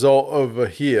the result over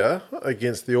here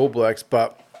against the All Blacks,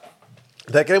 but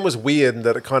that game was weird in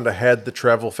that it kind of had the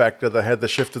travel factor. They had the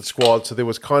shifted squad, so there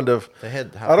was kind of, I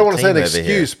don't want to say an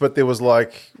excuse, but there was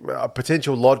like a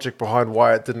potential logic behind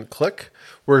why it didn't click.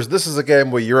 Whereas this is a game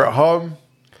where you're at home,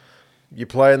 you're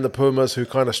playing the Pumas, who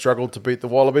kind of struggled to beat the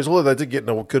Wallabies, although they did get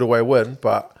a good away win,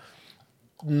 but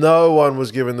no one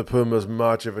was giving the Pumas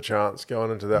much of a chance going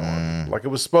into that one. Like it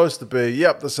was supposed to be,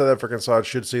 the South African side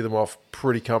should see them off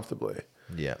pretty comfortably.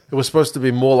 Yeah. It was supposed to be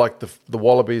more like the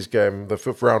Wallabies game, the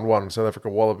fifth round one, South Africa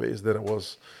Wallabies, than it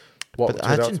was what But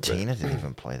Argentina didn't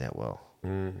even play that well.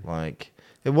 Like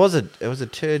it was a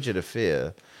turgid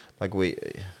affair. Like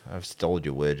I've stolen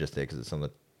your word just there because it's on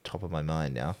the top of my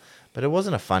mind now. But it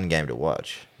wasn't a fun game to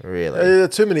watch, really. There are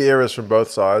too many errors from both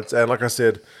sides, and like I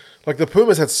said, like the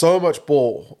Pumas had so much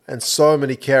ball and so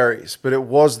many carries, but it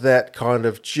was that kind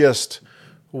of just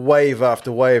wave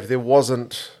after wave. There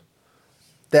wasn't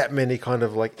that many kind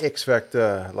of like X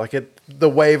factor. Like the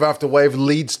wave after wave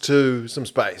leads to some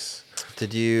space.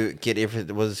 Did you get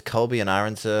was Colby and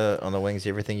Aronsa on the wings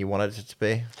everything you wanted it to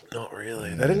be? Not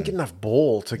really. They didn't get enough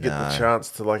ball to get the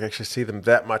chance to like actually see them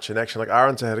that much in action. Like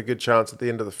Aronsa had a good chance at the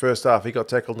end of the first half. He got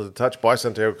tackled into the touch by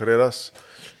Santiago Carreras.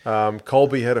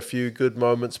 Colby had a few good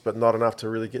moments, but not enough to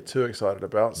really get too excited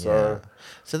about. So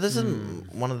this is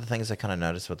one of the things I kind of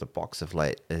noticed with the Boks of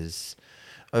late is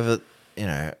over, you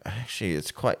know, actually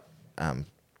it's quite,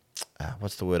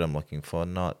 what's the word I'm looking for?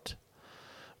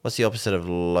 What's the opposite of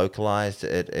localized?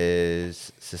 It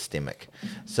is systemic.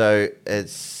 So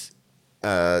it's,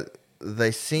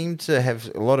 they seem to have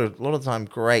a lot of the time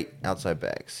great outside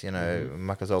backs. You know,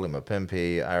 Makazole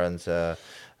Mapimpi, Aronsa.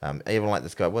 Even like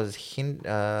this guy, what's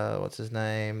his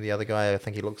name? The other guy, I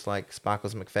think he looks like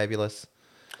Sparkles McFabulous.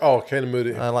 Oh,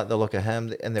 Kanamudi. I like the look of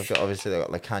him. And they've got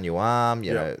like Kanyuam,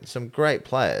 you know, some great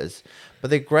players.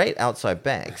 But they're great outside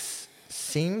backs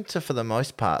seem to, for the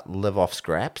most part, live off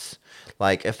scraps.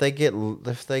 Like if they get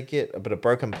a bit of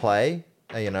broken play,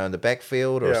 you know, in the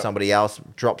backfield or somebody else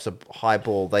drops a high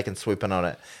ball, they can swoop in on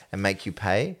it and make you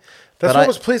pay. That's what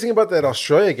was pleasing about that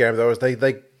Australia game, though, is they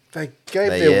gave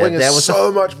their wingers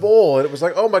so much ball, and it was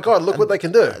like, oh my God, look what they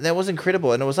can do. That was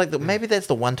incredible, and it was like maybe that's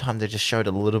the one time they just showed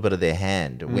a little bit of their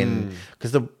hand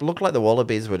because it looked like the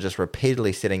Wallabies were just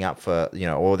repeatedly setting up for, you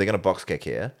know, they're going to box kick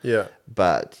here. Yeah,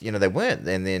 but you know they weren't,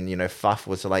 and then you know Fuff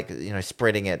was like, you know,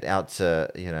 spreading it out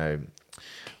to, you know,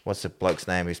 what's the bloke's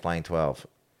name who's playing 12?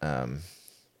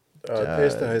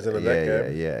 Esterhuizen in that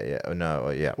game. Yeah. Oh, no,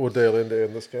 yeah. Or Deolinde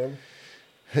in this game.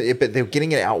 Yeah, but they were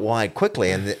getting it out wide quickly,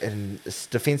 and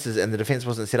the defense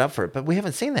wasn't set up for it. But we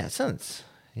haven't seen that since.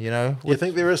 You know, you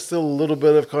think there is still a little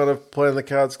bit of kind of playing the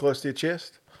cards close to your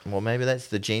chest? Well, maybe that's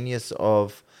the genius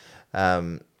of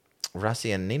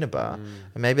Rassi and Ninaba.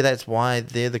 And maybe that's why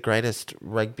they're the greatest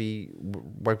rugby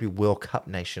World Cup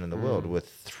nation in the world with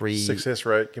 3 success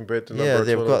rate compared to number Yeah, of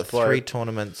they've got tournaments 3 played.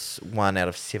 tournaments, 1 out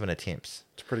of 7 attempts.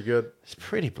 It's pretty good. It's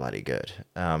pretty bloody good.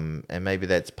 And maybe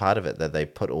that's part of it, that they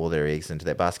put all their eggs into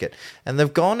that basket. And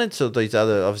they've gone into these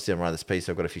other, obviously I'm writing this piece,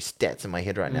 so I've got a few stats in my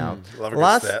head right now. Love a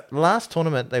good stat. Last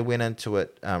tournament, they went into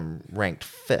it ranked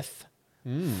 5th.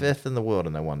 5th in the world,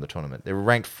 and they won the tournament. They're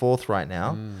ranked 4th right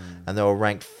now, and they were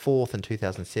ranked 4th in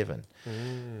 2007.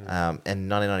 In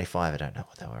 1995, I don't know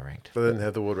what they were ranked. They didn't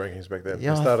have the world rankings back then.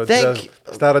 Yeah, They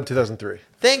started in 2003.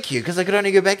 Thank you, because I could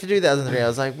only go back to 2003. I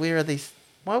was like, where are these?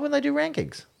 Why wouldn't they do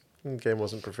rankings? The game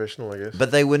wasn't professional, I guess. But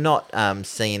they were not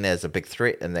seen as a big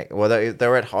threat in that. Well, they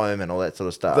were at home and all that sort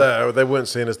of stuff. They weren't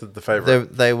seen as the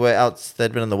favourite. They were out.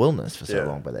 They'd been in the wilderness for so Yeah,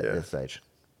 long by that yeah. stage.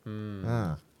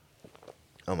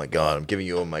 Oh my God! I'm giving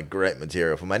you all my great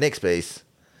material for my next piece.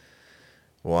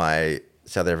 Why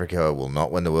South Africa will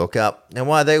not win the World Cup, and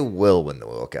why they will win the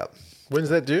World Cup. When's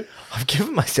that due? I've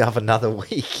given myself another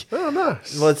week. Oh,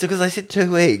 nice. Well, it's because I said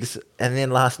 2 weeks, and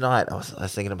then last night I was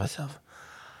thinking to myself,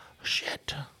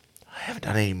 shit, I haven't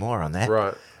done any more on that.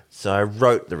 Right. So I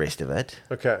wrote the rest of it.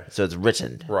 Okay. So it's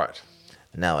written. Right.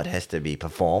 Now it has to be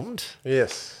performed.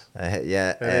 Yes.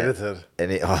 Yeah. And edited.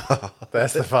 Oh,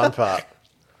 That's the fun part.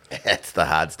 that's the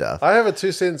hard stuff. I have a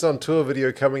 2 Cents on Tour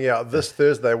video coming out this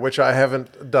Thursday, which I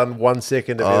haven't done 1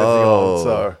 second of editing on.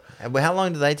 So And how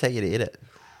long do they take you to edit?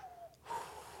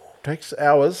 takes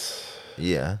hours.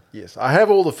 Yeah. Yes, I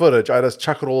have all the footage. I just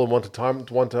chuck it all in one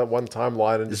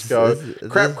timeline and just go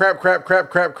crap.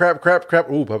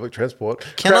 Ooh, public transport.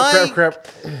 Can crap.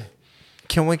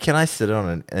 Can I sit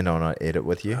on an edit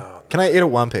with you? Can I edit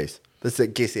one piece? Let's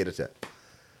guess editor.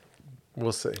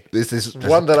 We'll see. This is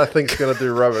One that I think is going to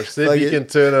do rubbish. See if you can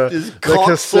turn just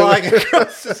cock flying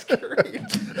across the screen,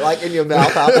 like in your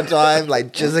mouth half the time,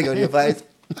 like jizzing on your face.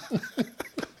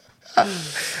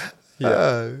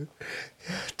 Yeah.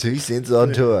 2 Cents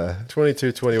on tour.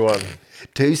 22-21.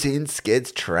 2 Cents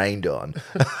gets trained on.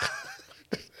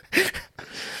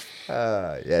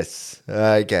 Yes.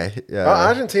 Okay.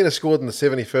 Argentina scored in the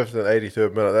 75th and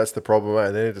 83rd minute. That's the problem,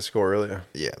 eh? They need to score earlier.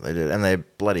 Yeah, they did, and they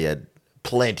bloody had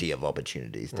plenty of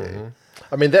opportunities too.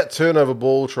 I mean, that turnover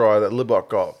ball try that Libok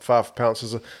got, 5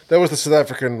 pounces, that was the South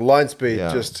African line speed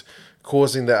just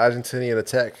causing the Argentinian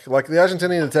attack. Like the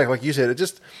Argentinian attack, like you said, it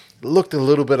just looked a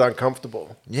little bit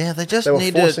uncomfortable. Yeah, they were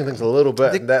forcing things a little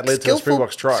bit, and that led to a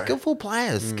Springboks try. Skillful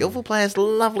players,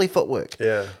 lovely footwork.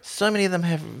 Yeah. So many of them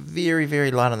have very,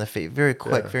 very light on their feet, very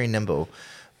quick, very nimble.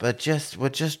 But were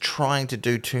just trying to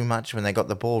do too much when they got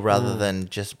the ball rather than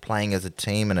just playing as a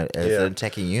team and as an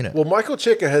attacking unit. Well, Michael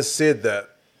Cheika has said that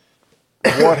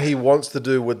what he wants to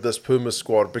do with this Pumas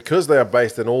squad, because they are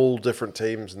based in all different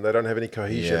teams and they don't have any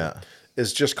cohesion,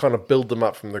 is just kind of build them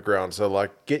up from the ground. So,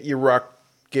 like, get your ruck,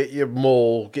 get your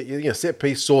maul, get your set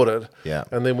piece sorted,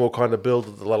 and then we'll kind of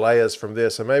build the layers from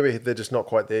there. So maybe they're just not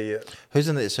quite there yet. Who's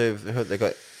in there? So they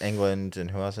got England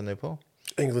and who else in their pool?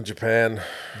 England, Japan.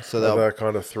 So they're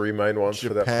kind of 3 main ones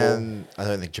for that pool. I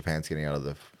don't think Japan's getting out of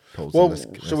the pools. Well,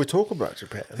 so we talk about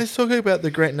Japan. Let's talk about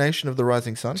the great nation of the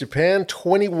rising sun. Japan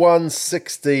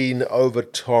 21-16 over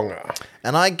Tonga.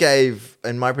 And I gave,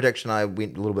 in my prediction, I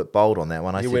went a little bit bold on that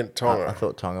one. I said went Tonga. I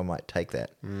thought Tonga might take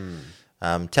that.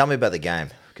 Tell me about the game,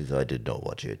 because I did not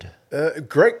watch it.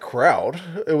 Great crowd.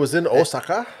 It was in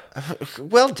Osaka.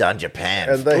 Well done, Japan.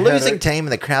 And they losing team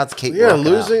and the crowds keep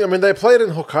losing. up. I mean, they played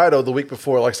in Hokkaido the week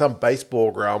before, like some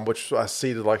baseball ground, which I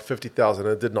seated like 50,000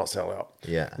 and it did not sell out.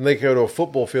 Yeah. And they go to a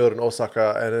football field in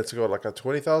Osaka and it's got like a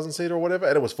 20,000 seat or whatever,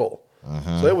 and it was full.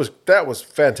 So that was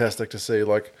fantastic to see.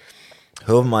 Like,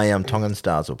 who of my Tongan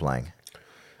stars were playing?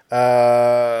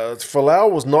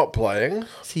 Falau was not playing.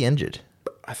 Is he injured?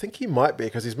 I think he might be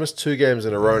because he's missed 2 games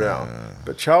in a row now.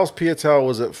 But Charles Piutau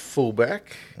was at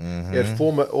fullback. He had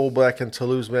former All Black and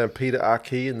Toulouse man Peter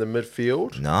Aki in the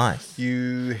midfield. Nice.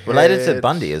 Related to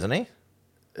Bundy, isn't he?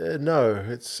 No,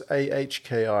 it's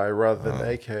AHKI rather than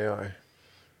AKI.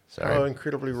 Sorry. Oh,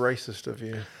 incredibly racist of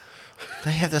you.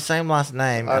 They have the same last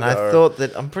name, and I thought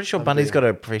that I'm pretty sure Bundy's got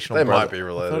a professional. They brother. might be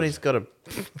related. I thought he's got a.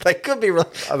 They could be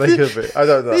related. Oh, they could be. I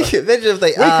don't know. Imagine if they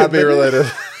We could be related.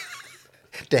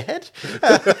 Dad?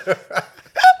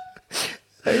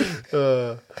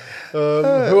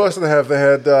 Who else did they have? They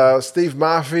had Steve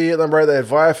Murphy at number 8. They had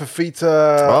Vaya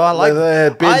Fafita. They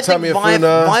had Ben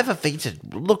Tamiafuna. Vaya Fafita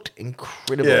looked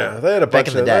incredible. Yeah, they had a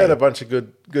bunch of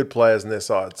good players in their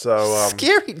side. So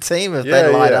scary team if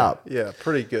they light up. Yeah,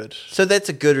 pretty good. So that's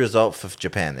a good result for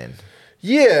Japan then.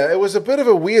 Yeah, it was a bit of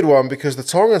a weird one because the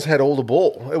Tongans had all the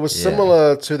ball. It was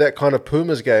similar to that kind of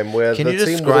Pumas game where the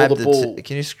team with all the ball.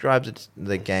 Can you describe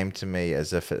the game to me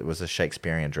as if it was a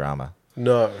Shakespearean drama?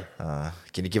 No.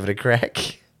 Can you give it a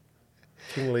crack?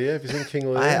 King Lear? Have you seen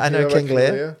King Lear? I know King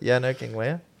Lear. Yeah, I know King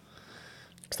Lear.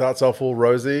 Starts off all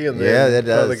rosy and then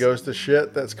kind of goes to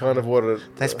shit. That's kind of what it...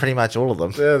 That's pretty much all of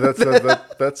them. Yeah, that's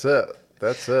it.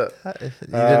 That's it. You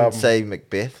didn't say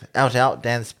Macbeth. Out,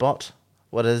 Dan Spot.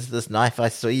 What is this knife I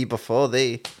saw you before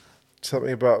thee?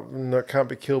 Something about can't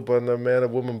be killed by no man or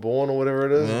woman born or whatever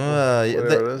it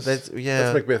is. That's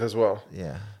Macbeth as well.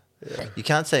 Yeah. You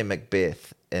can't say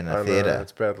Macbeth in a theatre.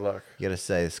 It's bad luck. You got to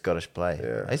say the Scottish play.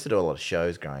 Yeah. I used to do a lot of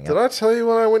shows growing up. Did I tell you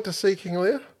when I went to see King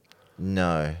Lear?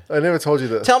 No. I never told you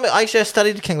this. Tell me, I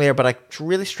studied King Lear, but I'm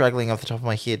really struggling off the top of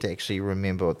my head to actually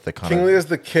remember what the kind King Lear's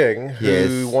the king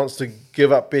who wants to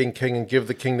give up being king and give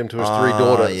the kingdom to his 3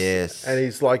 daughters. Yes. And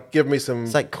he's like, give me some...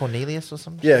 It's like Cornelius or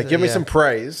something? Yeah, give me some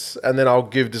praise, and then I'll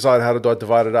decide how to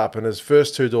divide it up. And his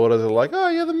first 2 daughters are like, oh,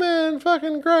 you're the man,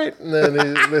 fucking great. And then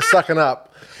they're sucking up.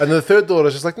 And the 3rd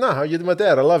daughter's just like, no, you're my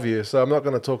dad, I love you, so I'm not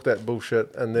going to talk that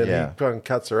bullshit. And then he fucking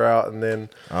cuts her out. And then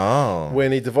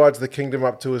when he divides the kingdom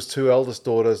up to his 2 eldest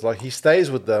daughters, like he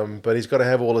stays with them, but he's got to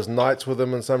have all his knights with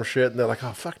him and some shit. And they're like,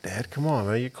 oh, fuck, Dad, come on,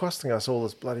 man, you're costing us all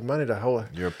this bloody money to hold.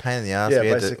 You're a pain in the ass. Yeah,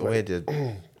 we basically.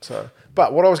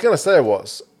 But what I was going to say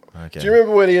was, okay. Do you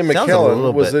remember when Ian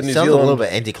McKellen was in New Zealand? Sounds a little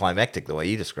bit anticlimactic the way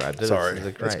you described it. Sorry,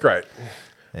 it's great.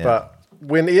 Yeah. But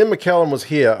when Ian McKellen was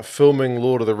here filming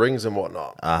Lord of the Rings and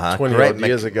whatnot, 20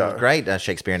 years ago, great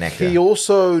Shakespearean actor. He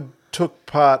also took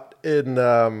part in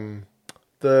the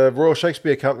Royal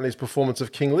Shakespeare Company's performance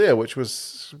of King Lear, which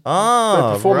was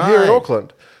performed here in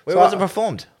Auckland. Where was it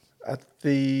performed? At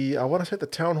I want to say the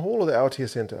Town Hall or the Aotea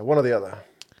Centre, one or the other.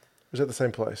 Was that the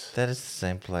same place? That is the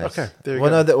same place. Okay, there you go.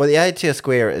 No, the Aotea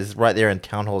Square is right there, and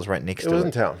Town Hall is right next to it. It was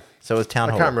in town. So it was Town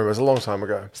Hall. I can't remember. It was a long time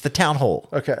ago. It's the Town Hall.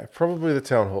 Okay, probably the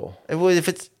Town Hall. Well,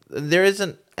 there is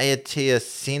an Aotea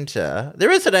Centre.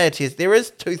 There is an Aotea. There is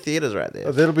 2 theatres right there.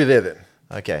 Oh, that'll be there then.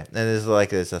 Okay, and there's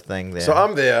a thing there. So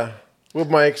I'm there with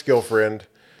my ex-girlfriend.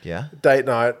 Yeah. Date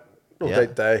night. Or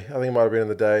date day. I think it might have been in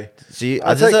the day. So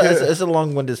it's a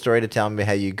long-winded story to tell me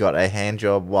how you got a hand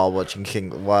job while watching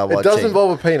It does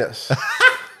involve a penis.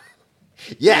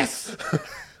 Yes.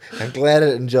 I'm glad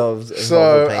it involves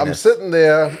So a penis. I'm sitting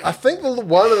there. I think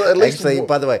at least... Actually,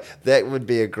 by the way, that would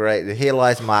be a great... Here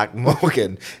lies Mark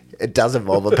Morgan. It does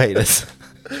involve a penis.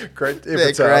 Great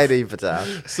epitaph. Great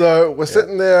epitaph. So we're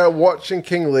sitting there watching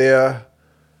King Lear.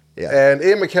 Yeah. And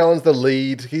Ian McKellen's the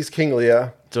lead. He's King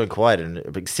Lear. Doing quite an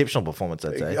exceptional performance,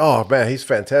 I'd say. Oh, man, he's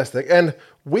fantastic. And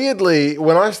weirdly,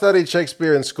 when I studied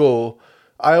Shakespeare in school,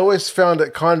 I always found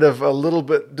it kind of a little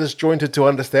bit disjointed to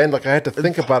understand. Like, I had to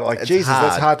think about it. Like, Jesus,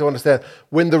 that's hard to understand.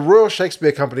 When the Royal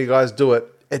Shakespeare Company guys do it,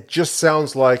 it just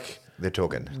sounds like... They're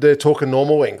talking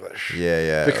normal English.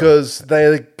 Yeah. Because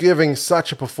they're giving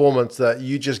such a performance that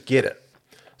you just get it.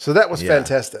 So that was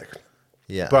fantastic.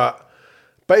 Yeah. But...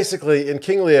 basically, in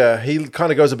King Lear, he kind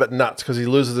of goes a bit nuts because he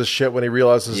loses his shit when he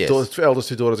realizes his eldest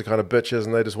 2 daughters are kind of bitches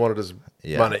and they just wanted his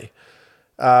money.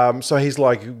 So he's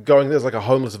like there's like a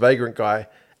homeless vagrant guy,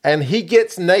 and he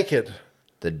gets naked.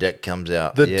 The dick comes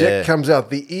out. The dick comes out.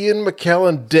 The Ian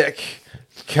McKellen dick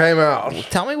came out.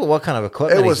 Tell me what kind of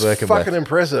equipment he's working with. It was fucking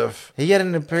impressive. He had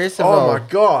an impressive... Oh my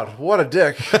God, what a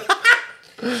dick.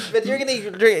 But you're gonna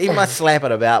he must slap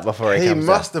it about before he comes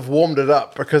must have warmed it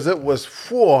up because it was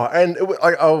and it was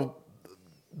like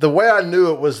the way I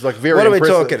knew it was like very. What are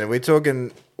impressive. we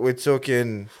talking? We're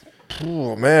talking.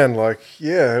 Oh man, like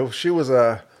she was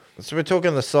a. So we're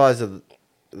talking the size of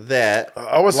that.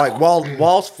 I was like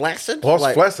whilst flaccid.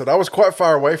 Flaccid. I was quite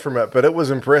far away from it, but it was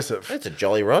impressive. It's a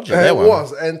Jolly Roger. It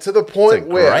was, and to the point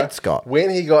where great Scott. When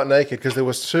he got naked, because there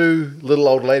was 2 little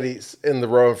old ladies in the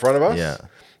row in front of us. Yeah.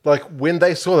 Like when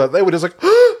they saw that, they were just like,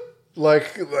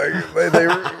 like they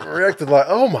reacted like,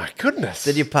 oh my goodness.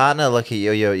 Did your partner look at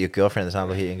you, your girlfriend at the time,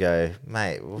 look at you and go,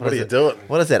 mate, what are you doing?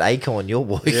 What is that acorn you're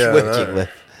working with?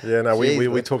 Yeah, no,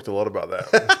 we talked a lot about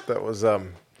that. That was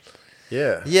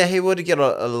yeah. Yeah, he would get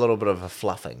a little bit of a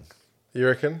fluffing. You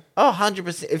reckon? Oh,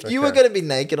 100%. If you were going to be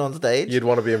naked on stage... You'd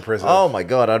want to be impressive. Oh, my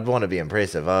God. I'd want to be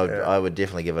impressive. I would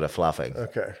definitely give it a fluffing.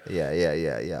 Okay.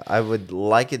 Yeah. I would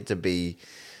like it to be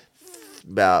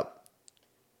about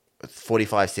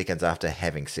 45 seconds after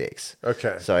having sex.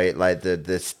 Okay. So, like,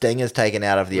 the sting is taken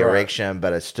out of the erection,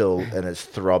 but it's still in its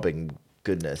throbbing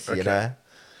goodness, you know?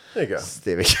 There you go.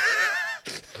 There we go.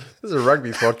 This is a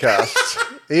rugby podcast.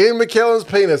 Ian McKellen's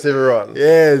penis, everyone.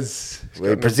 Yes.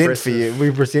 We present for you.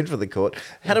 We present for the court.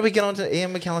 How do we get on to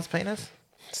Ian McKellen's penis?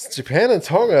 It's Japan and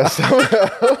Tonga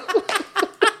somehow.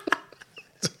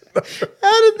 How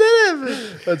did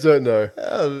that happen? I don't know.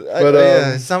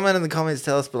 But someone in the comments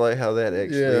tell us below how that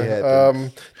actually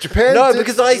happened. Japan. No,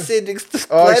 because I said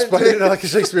I explained it like a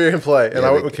Shakespearean play, and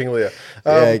I went with King Lear.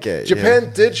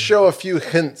 Japan did show a few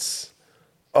hints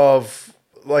of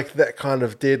like that kind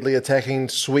of deadly attacking,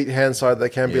 sweet hand side they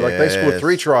can be. Like they scored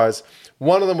 3 tries.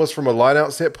 One of them was from a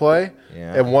line-out set play,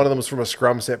 and one of them was from a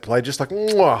scrum set play. Just like,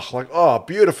 mwah, like, oh,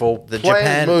 beautiful. The Planned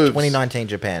Japan, moves. 2019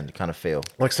 Japan kind of feel.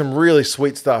 Like some really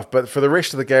sweet stuff. But for the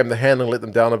rest of the game, the handling let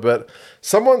them down a bit.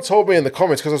 Someone told me in the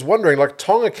comments, because I was wondering, like,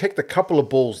 Tonga kicked a couple of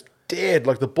balls dead.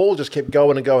 Like, the ball just kept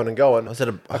going and going and going. Was it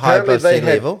a high above sea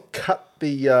level? Cut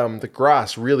the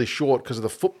grass really short because of the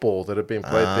football that had been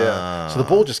played there. So the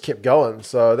ball just kept going.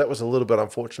 So that was a little bit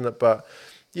unfortunate, but...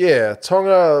 Yeah,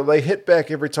 Tonga, they hit back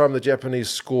every time the Japanese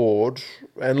scored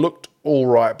and looked all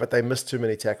right, but they missed too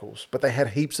many tackles. But they had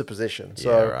heaps of possession.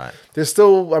 So they're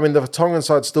still, I mean, the Tongan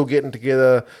side's still getting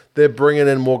together. They're bringing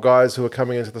in more guys who are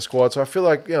coming into the squad. So I feel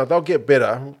like, they'll get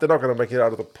better. They're not going to make it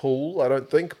out of the pool, I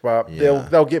don't think, but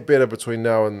they'll get better between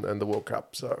now and the World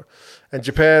Cup. So, and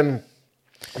Japan,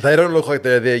 they don't look like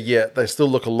they're there yet. They still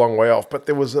look a long way off, but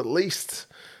there was at least...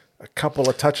 a couple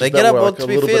of touches that were like a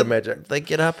little bit of magic. They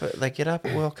get up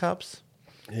at World Cups.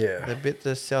 Yeah. They beat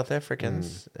the South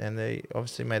Africans, and they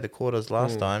obviously made the quarters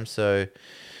last time. So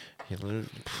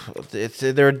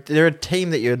they're a team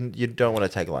that you don't want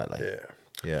to take lightly.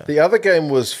 Yeah. The other game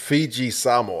was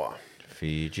Fiji-Samoa.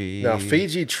 Fiji. Now,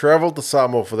 Fiji travelled to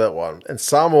Samoa for that one, and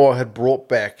Samoa had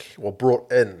brought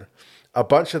in a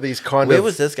bunch of these kind of... Where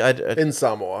was this guy? In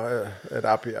Samoa, at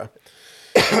Apia.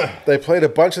 They played a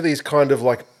bunch of these kind of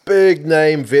like big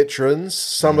name veterans.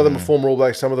 Some of them are former All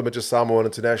Blacks, some of them are just Samoan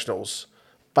internationals,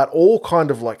 but all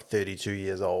kind of like 32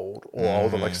 years old or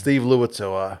older, like Steve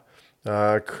Luatua,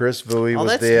 Chris Vui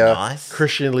was there, nice.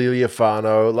 Christian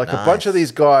Liliafano, like a bunch of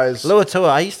these guys. Luatua,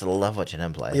 I used to love watching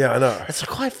him play. Yeah, I know. It's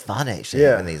quite fun actually,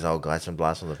 having these old guys from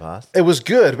Blast from the Past. It was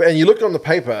good, and you looked on the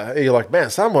paper, and you're like, man,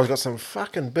 Samoa's got some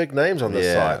fucking big names on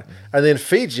this side. And then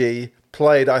Fiji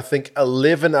played, I think,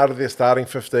 11 out of their starting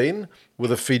 15 were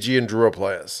the Fijian Drua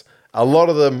players. A lot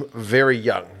of them very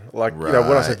young. Like, when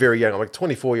I say very young, I'm like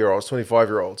 24-year-olds,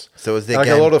 25-year-olds. So it was their like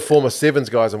game, a lot of former Sevens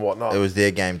guys and whatnot. It was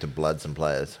their game to blood some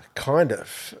players. Kind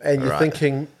of. And you're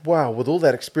thinking, wow, with all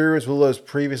that experience, with all those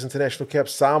previous international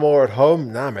caps, Samoa at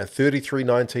home, nah, man,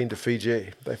 33-19 to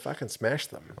Fiji. They fucking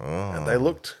smashed them.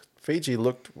 And Fiji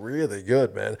looked really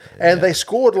good, man. And they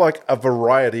scored like a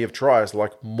variety of tries,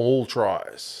 like maul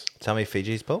tries. Tell me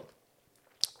Fiji's pool.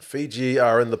 Fiji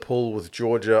are in the pool with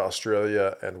Georgia,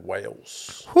 Australia, and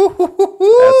Wales.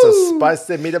 That's a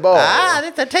spicy meatball.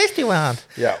 That's a tasty one.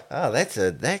 Yeah. Oh,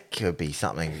 that could be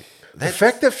something. The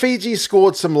fact that Fiji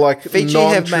scored some like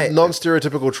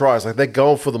non-stereotypical tries, like they're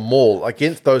going for the maul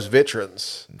against those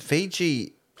veterans.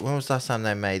 Fiji, when was the last time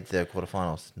they made the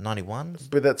quarterfinals? 91?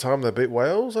 By that time they beat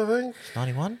Wales, I think.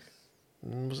 91?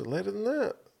 Was it later than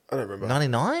that? I don't remember.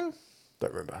 99?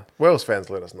 Don't remember. Wales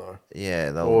fans let us know.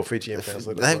 Yeah, or Fijian fans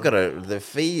let us know. They've got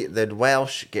the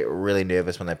Welsh get really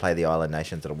nervous when they play the island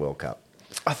nations at a World Cup.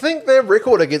 I think their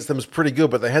record against them is pretty good,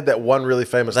 but they had that one really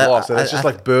famous loss, and it's just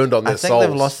like burned on their souls. I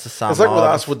think they've lost to Samoa. It's like with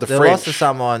us with the French. They've lost to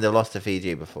Samoa and they've lost to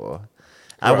Fiji before.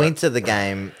 I went to the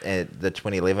game at the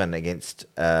 2011 against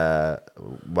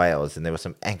Wales, and there were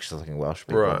some anxious-looking Welsh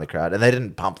people in the crowd, and they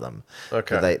didn't pump them.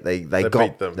 Okay,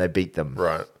 They beat them.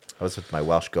 Right. I was with my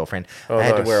Welsh girlfriend. I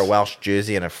had to wear a Welsh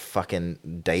jersey and a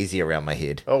fucking daisy around my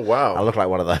head. Oh, wow. I look like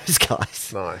one of those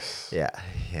guys. Nice. Yeah.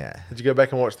 Did you go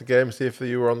back and watch the game, see if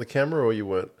you were on the camera or you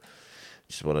weren't?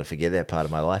 Just wanted to forget that part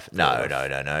of my life. No.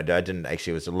 I didn't.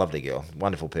 Actually, it was a lovely girl.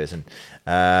 Wonderful person.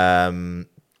 No,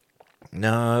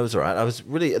 it was all right.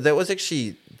 That was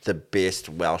actually the best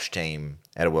Welsh team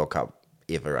at a World Cup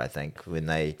ever, I think.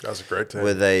 That was a great team.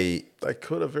 They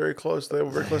could have very close. They were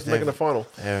very close to making the final.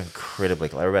 They were incredibly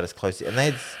close. They were about as close.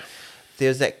 And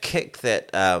there's that kick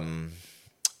that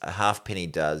a Halfpenny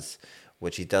does,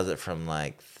 which he does it from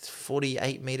like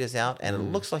 48 meters out, and it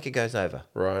looks like it goes over.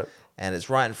 Right. And it's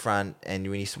right in front. And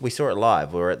we saw it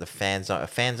live. We were at the fan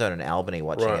zone in Albany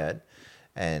watching it,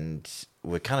 and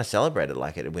we kind of celebrated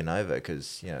like it went over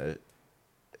because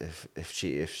if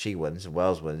she wins,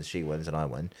 Wales wins, she wins, and I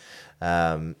win.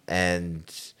 And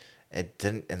it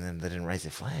didn't, and then they didn't raise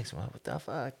their flags. I'm like, what the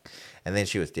fuck? And then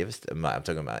she was devastated. I'm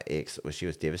talking about ex. She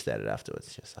was devastated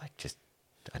afterwards.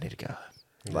 I need to go.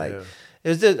 Like, it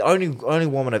was the only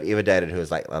woman I've ever dated who was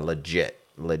like a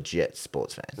legit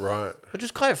sports fan. Right. Which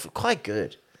was quite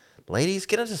good. Ladies,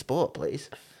 get into sport, please.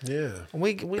 Yeah. And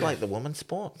we like the women's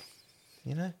sport,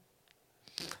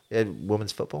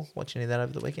 Women's football. Watch any of that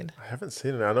over the weekend? I haven't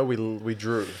seen it. I know we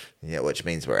drew. Yeah, which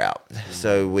means we're out.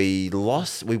 So we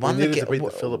lost. We won needed to beat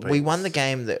the Philippines. We won the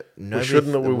game that We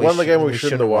shouldn't. We won the game we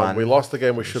shouldn't have won. We lost the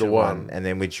game we should have won. And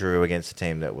then we drew against a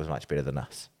team that was much better than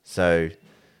us. So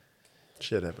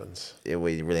shit happens.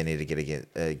 we really need to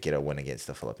get a win against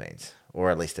the Philippines, or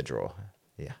at least a draw.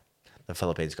 Yeah, the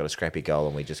Philippines got a scrappy goal,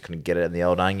 and we just couldn't get it in the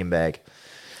old onion bag.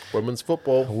 Women's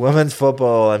football. Women's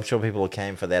football. I'm sure people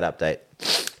came for that update.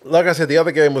 Like I said, the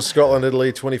other game was Scotland,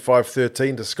 Italy,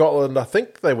 25-13 to Scotland. I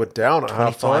think they were down at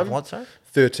halftime. What, sorry?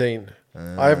 13.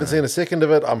 I haven't seen a second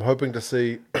of it. I'm hoping to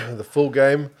see the full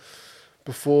game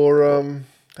before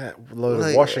that load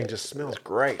of washing just smells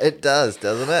great. It does,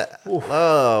 doesn't it? Oof.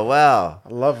 Oh, wow. I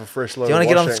love a fresh load of Do washing.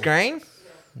 you want to get on screen?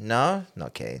 No?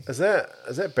 Not keen. Is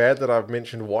that bad that I've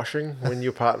mentioned washing when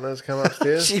your partners come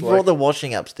upstairs? She brought the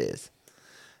washing upstairs.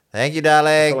 Thank you,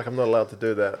 darling. I feel like I'm not allowed to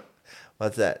do that.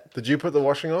 What's that? Did you put the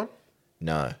washing on?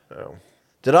 No. Oh.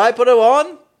 Did I put it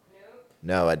on?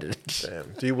 No, I didn't.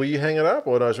 Damn. Will you hang it up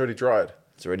or no? It's already dried.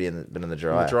 It's already been in the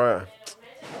dryer. In the dryer.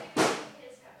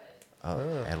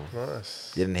 Oh,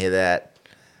 nice. You didn't hear that?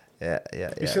 Yeah.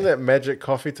 You seen that magic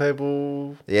coffee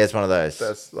table? Yeah, it's one of those.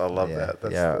 I love that.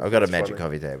 I've got a magic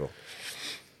coffee table.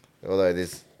 Although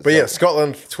there's... But yeah,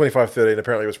 Scotland 25-13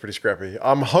 apparently was pretty scrappy.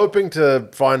 I'm hoping to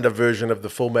find a version of the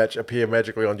full match appear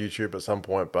magically on YouTube at some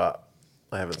point, but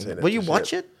I haven't seen it. Will you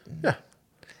watch it? Yeah.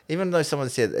 Even though someone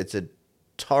said it's a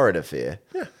torrid affair.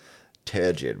 Yeah.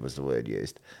 Turgid was the word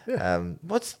used. Yeah.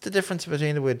 What's the difference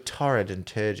between the word torrid and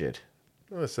turgid?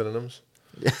 Oh, synonyms.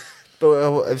 Yeah.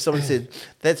 But if someone said,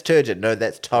 that's turgid, no,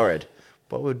 that's torrid,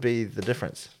 what would be the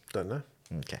difference? Don't know.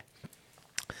 Okay.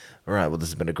 All right, well, this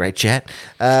has been a great chat.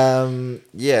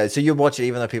 Yeah, so you watch it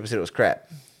even though people said it was crap?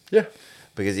 Yeah.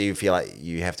 Because you feel like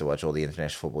you have to watch all the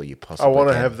international football you possibly I want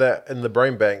to can. have that in the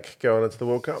brain bank going into the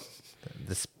World Cup.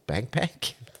 The spank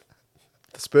bank?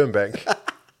 The sperm bank.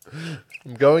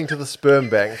 I'm going to the sperm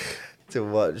bank. To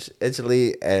watch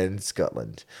Italy and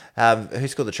Scotland. Who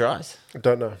scored the tries? I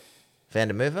don't know. Van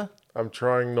der Merwe? I'm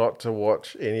trying not to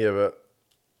watch any of it.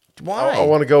 Why? I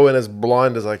want to go in as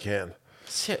blind as I can.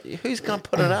 Who's going to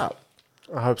put it up?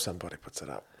 I hope somebody puts it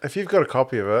up. If you've got a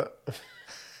copy of it,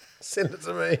 send it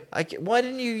to me. Why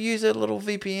didn't you use a little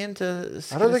VPN to...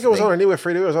 I don't think it was on anywhere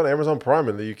free to do. It was on Amazon Prime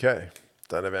in the UK.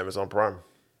 Don't have Amazon Prime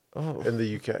in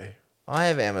the UK. I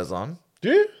have Amazon. Do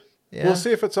you? Yeah. We'll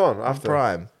see if it's on after.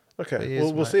 Prime. Okay,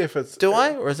 we'll see if it's... Do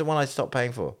I? Or is it one I stopped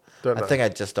paying for? Don't know. I think I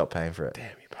just stopped paying for it. Damn,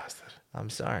 you bastard.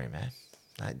 I'm sorry, man.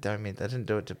 I didn't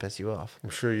do it to piss you off. I'm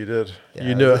sure you did. Yeah.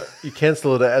 You knew it. You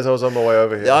cancelled it as I was on my way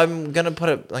over here. I'm going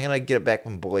to get it back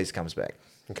when Boys comes back.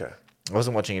 Okay. I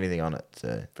wasn't watching anything on it,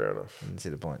 so... Fair enough. I didn't see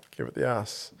the point. Give it the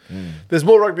ass. There's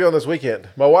more rugby on this weekend.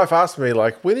 My wife asked me,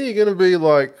 when are you going to be,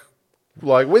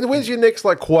 when's your next,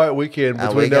 quiet weekend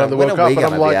between now and the World Cup? And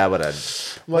I'm like...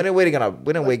 When are we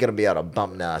gonna be able to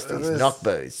bump nasties, knock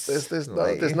boots?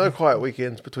 There's no quiet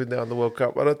weekends between now and the World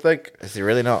Cup. I don't think. Is there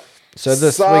really not? So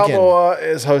this Samoa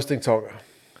is hosting Tonga.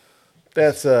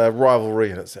 That's a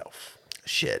rivalry in itself.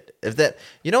 Shit.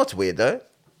 You know what's weird though?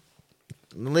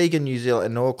 The league in New Zealand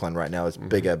in Auckland right now is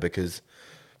bigger because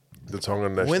the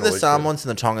Tongan national when the league Samoans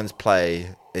and the Tongans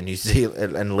play in New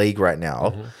Zealand in league right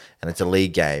now, and it's a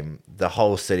league game, the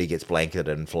whole city gets blanketed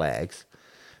in flags.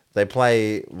 They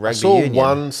play rugby union. I saw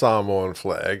one Samoan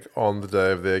flag on the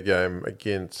day of their game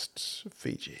against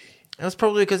Fiji. It was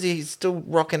probably because he's still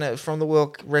rocking it from the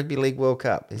Rugby League World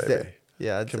Cup. Maybe.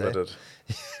 I'd committed. Say.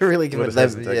 Really committed.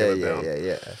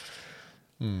 Yeah.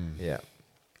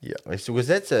 So because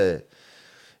that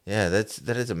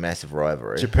is a massive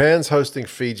rivalry. Japan's hosting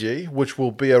Fiji, which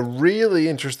will be a really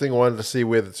interesting one to see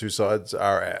where the two sides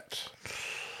are at.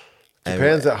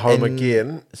 Japan's at home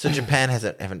again. So Japan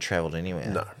haven't travelled anywhere.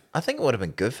 No. I think it would have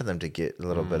been good for them to get a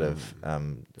little bit of They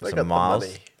some got miles. the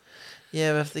money.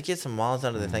 Yeah, but if they get some miles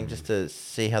under the thing, just to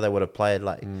see how they would have played,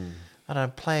 I don't know,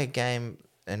 play a game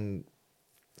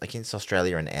against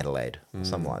Australia in Adelaide or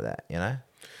something like that, you know?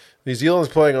 New Zealand's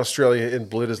playing Australia in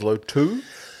Bledisloe 2.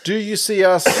 Do you see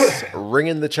us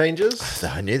ringing the changes?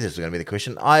 I knew this was going to be the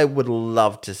question. I would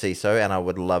love to see so, and I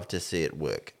would love to see it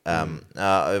work.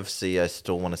 Obviously, I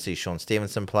still want to see Sean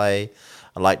Stevenson play.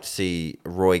 I'd like to see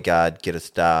Roygaard get a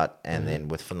start, and then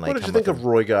with Finlay. What did you think of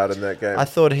Roygaard in that game? I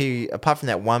thought apart from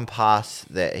that one pass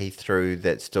that he threw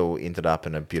that still ended up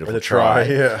in a beautiful try,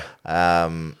 yeah.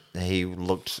 He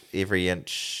looked every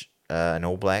inch an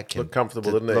All Black. Looked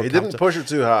comfortable, didn't he? He didn't push it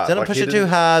too hard. Didn't push it too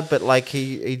hard, but like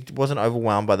he wasn't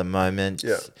overwhelmed by the moment.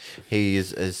 Yeah.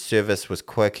 His service was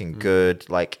quick and good.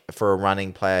 Like for a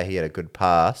running player, he had a good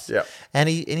pass. Yeah. And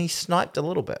he sniped a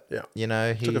little bit. Yeah. You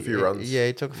know, he took a few runs. Yeah,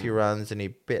 he took a few runs and he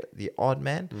bet the odd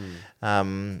man.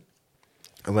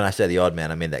 And when I say the odd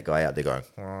man, I mean that guy out there going.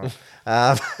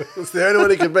 It's the only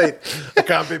one he can beat. I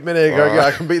can't beat many.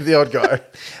 I can beat the odd guy.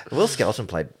 Will Skelton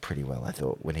played pretty well, I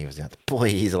thought, when he was out there. Boy,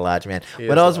 he's a large man.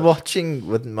 When I was watching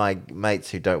with my mates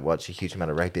who don't watch a huge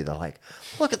amount of rugby, they're like,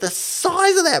 look at the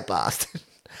size of that bastard.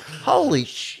 Holy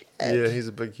shit. Yeah, he's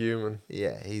a big human.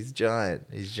 Yeah, he's giant.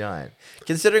 He's giant.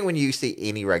 Considering when you see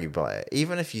any rugby player,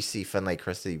 even if you see Finlay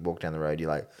Christie walk down the road,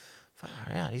 you're like, far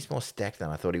out, he's more stacked than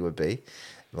I thought he would be.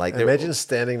 Like, imagine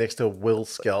standing next to Will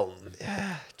Skelton.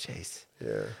 Yeah, jeez.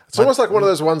 Yeah, it's almost like one of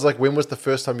those ones. Like, when was the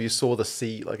first time you saw the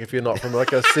sea? Like, if you're not from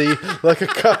like a sea, like a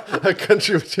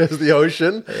country which has the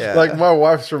ocean. Yeah. Like, my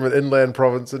wife's from an inland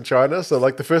province in China, so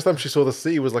like the first time she saw the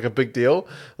sea was like a big deal.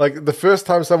 Like the first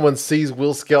time someone sees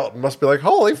Will Skelton must be like,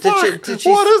 holy fuck! What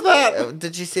is that?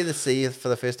 Did you see the sea for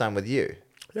the first time with you?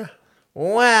 Yeah.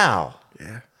 Wow.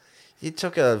 Yeah. You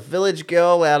took a village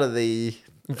girl out of the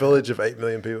village of 8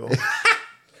 million people.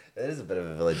 It is a bit of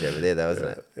a village over there, though, isn't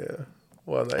it? Yeah.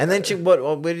 Well, and then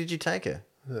where did you take her?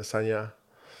 Sanya.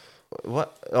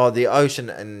 What? Oh, the ocean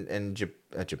in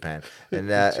Japan and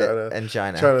China. and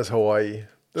China. China's Hawaii.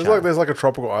 There's like a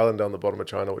tropical island down the bottom of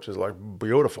China, which is like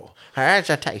beautiful. It's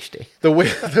tasty. The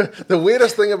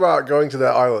weirdest thing about going to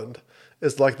that island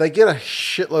is like they get a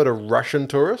shitload of Russian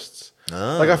tourists.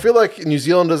 Oh. Like I feel like New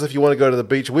Zealanders, if you want to go to the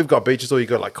beach, we've got beaches, or you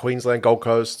go like Queensland, Gold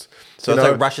Coast. So it's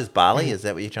like Russia's Bali. Is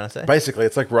that what you're trying to say? Basically,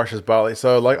 it's like Russia's Bali.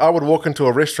 So like I would walk into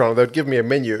a restaurant, they'd give me a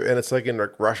menu, and it's like in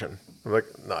like Russian. I'm like,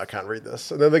 no, I can't read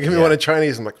this. And then they give me one in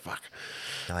Chinese. I'm like, fuck.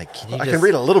 You're like, I can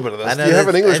read a little bit of this. Do you have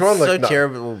an English one? It's like, so no.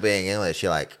 terrible being English.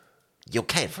 You're like, you're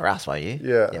okay for us, are you?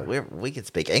 Yeah. We can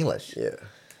speak English. Yeah.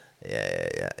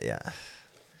 Yeah.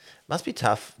 Must be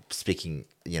tough speaking,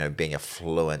 being a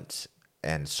fluent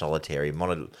and solitary,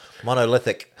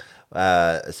 monolithic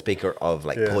speaker of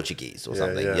like Portuguese or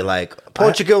something. Yeah. You're like,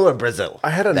 Portugal or Brazil?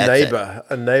 I had a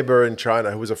neighbor in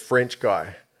China who was a French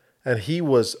guy, and he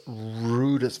was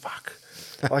rude as fuck.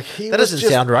 Like that doesn't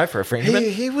sound right for a Frenchman.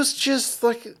 He was just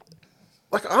like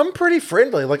I'm pretty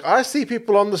friendly. Like I see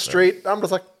people on the street, I'm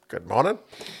just like, good morning.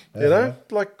 You know,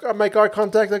 like I make eye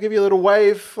contact, I give you a little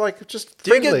wave, like just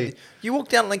friendly. You walk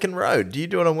down Lincoln Road. Do you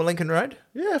do it on Lincoln Road?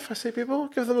 Yeah, if I see people,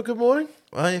 give them a good morning.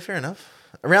 Well, yeah, fair enough.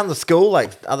 Around the school,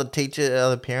 like other teachers,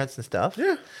 other parents and stuff.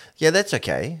 Yeah, that's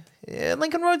okay. Yeah,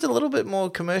 Lincoln Road's a little bit more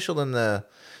commercial than the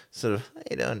sort of, how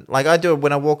you doing? Like I do it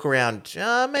when I walk around.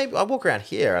 Maybe I walk around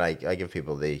here and I give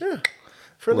people the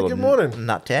friendly good morning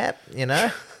nut tap.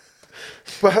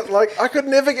 But like I could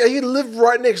never get. He lived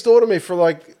right next door to me for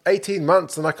like 18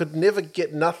 months, and I could never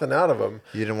get nothing out of him.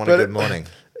 You didn't want a good morning.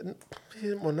 He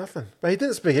didn't want nothing, but he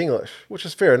didn't speak English, which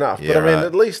is fair enough. Yeah, but I mean,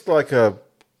 at least like a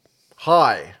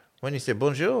hi. When you said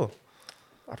bonjour,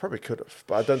 I probably could have,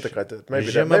 but I don't think I did. Maybe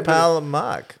Je m'appelle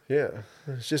Marc. Yeah,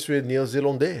 je suis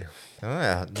néo-zélandais. Oh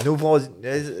yeah, Nouveau is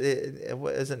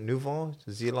it Nouveau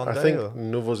Zealandais? I think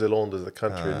Nouveau-Zélande is the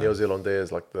country. Neo-Zelandais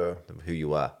is like the who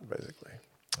you are, basically.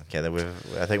 Okay,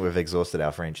 I think we've exhausted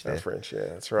our French there. Our French, yeah,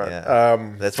 that's right. Yeah.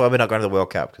 That's why we're not going to the World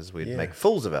Cup, because we'd make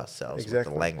fools of ourselves with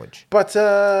the language. But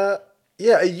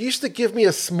it used to give me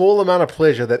a small amount of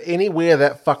pleasure that anywhere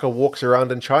that fucker walks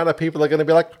around in China, people are going to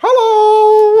be like,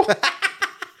 hello!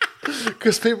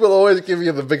 Because people always give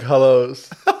you the big hellos.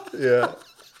 Yeah.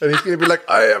 And he's going to be like,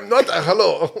 I am not a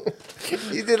hello.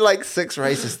 You did like 6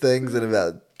 racist things in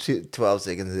about 12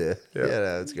 seconds there.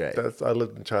 Yeah, it's great. I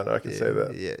lived in China, I can say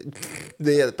that. Yeah,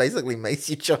 it basically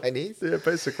makes you Chinese. Yeah,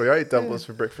 basically. I eat dumplings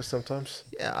for breakfast sometimes.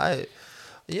 Yeah, I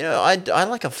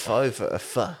like a pho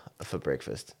for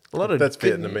breakfast. A lot of that's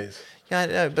Vietnamese. Yeah, I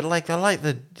know, but I like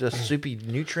the soupy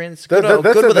nutrients. That's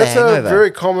a very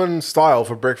common style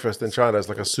for breakfast in China. It's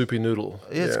like a soupy noodle.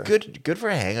 Yeah, it's good for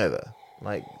a hangover.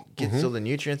 Like gets all the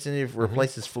nutrients in it,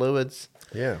 replaces fluids.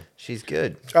 Yeah, she's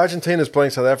good. Argentina's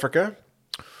playing South Africa.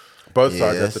 Both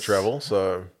sides have to travel.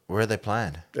 So where are they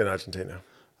playing? In Argentina.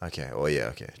 Okay. Oh yeah.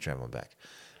 Okay. Traveling back.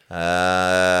 I'm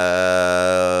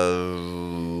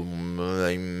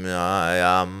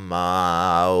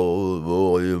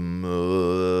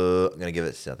gonna give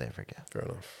it to South Africa. Fair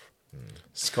enough.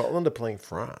 Scotland are playing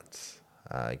France.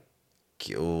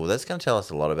 That's going to tell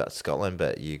us a lot about Scotland,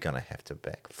 but you're going to have to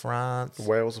back France.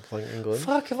 Wales are playing England.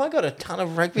 Fuck, have I got a ton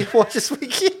of rugby to watch this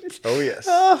weekend? Oh, yes.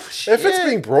 Oh, shit. If it's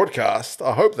being broadcast,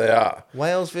 I hope they are.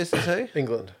 Wales versus who?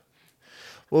 England.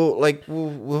 Well,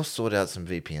 we'll sort out some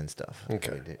VPN stuff.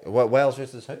 Okay. Wales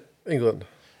versus who? England.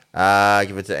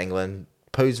 Give it to England.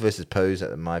 Poos versus Poos,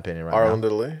 in my opinion, right Ireland, now.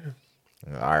 Italy,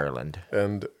 Ireland.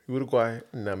 and Uruguay,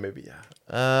 Namibia.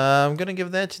 I'm going to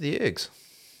give that to the Ergs.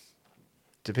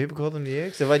 Do people call them the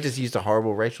Ergs? Have I just used a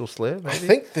horrible racial slur? Maybe? I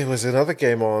think there was another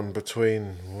game on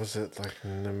between, was it like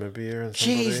Namibia and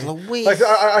somebody? Jeez Louise. Like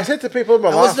I said to people in my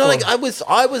last one.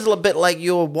 I was a bit like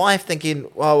your wife thinking,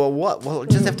 well, what? Well,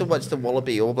 just have to watch the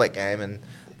Wallaby All Black game and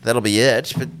that'll be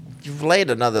it. But you've laid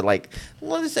another,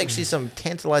 there's actually some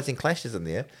tantalising clashes in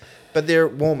there. But they're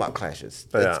warm-up clashes.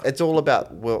 It's all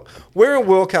about, we're in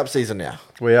World Cup season now.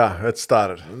 We are. It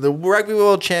started. The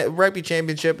Rugby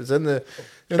Championship is in the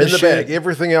bag.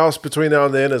 Everything else between now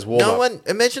and then is warm-up.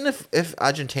 Imagine if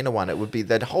Argentina won, it would be,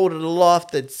 they'd hold it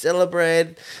aloft, they'd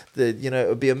celebrate, it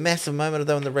would be a massive moment of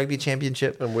them in the Rugby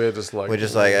Championship. And we're just like,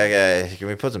 okay, can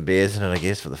we put some beers in it, I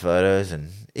guess, for the photos?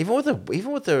 And even with the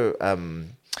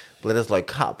Bledisloe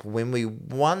Cup, when we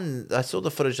won, I saw the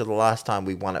footage of the last time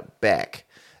we won it back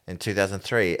in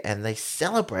 2003, and they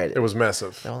celebrated. It was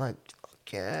massive. They were like,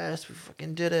 yes, we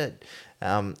fucking did it.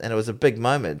 And it was a big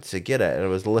moment to get it, and it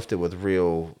was lifted with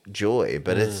real joy.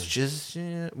 But it's just,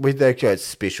 it's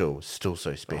special, still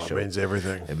so special. It means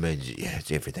everything. It means,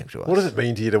 it's everything to us. What does it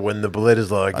mean to you to win the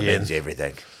Bledisloe again? It means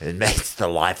everything. It means the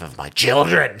life of my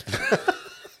children.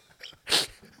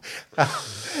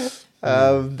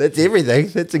 That's everything.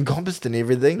 That's encompassed in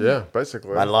everything. Yeah,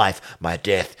 basically. My life, my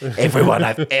death, everyone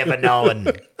I've ever known.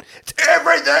 It's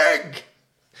everything.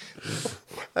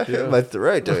 I hurt my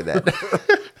throat doing that.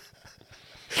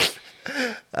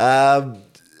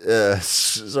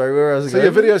 Sorry, where was I going? So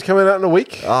your video's coming out in a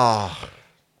week? Oh.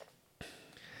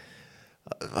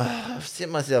 I've set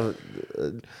myself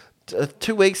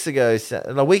 2 weeks ago.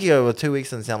 A week ago or 2 weeks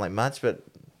doesn't sound like much, but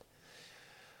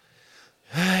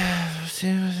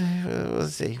we'll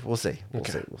see. We'll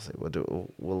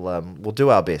do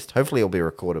our best. Hopefully, it'll be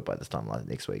recorded by this time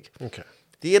next week. Okay.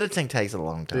 The editing takes a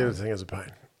long time. The editing is a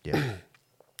pain. Yeah.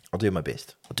 I'll do my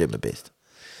best.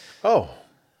 Oh,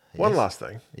 one last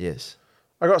thing. Yes.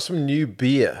 I got some new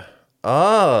beer.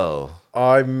 Oh.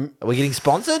 Are we getting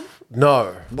sponsored?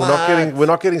 No, we're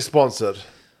not getting sponsored.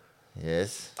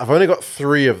 Yes. I've only got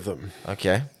 3 of them.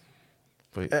 Okay.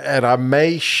 And I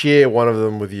may share one of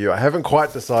them with you. I haven't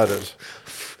quite decided.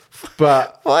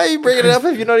 But why are you bringing it up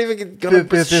if you're not even going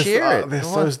to share it?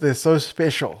 They're so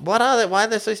special. What are they? Why are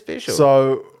they so special?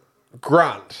 So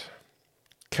Grant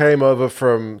came over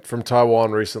from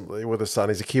Taiwan recently with his son.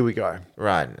 He's a Kiwi guy.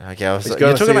 Right. Okay.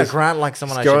 You're talking about Grant like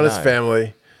someone I should know. He's going with his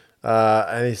family.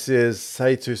 And he says,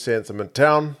 hey, 2 cents, I'm in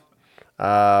town. You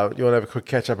want to have a quick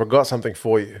catch up? I got something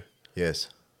for you. Yes.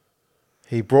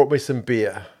 He brought me some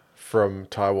beer from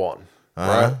Taiwan.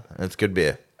 Right? It's good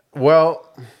beer. Well,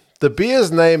 the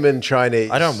beer's name in Chinese.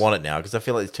 I don't want it now because I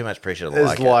feel like it's too much pressure to like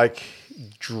it. It's like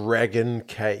Dragon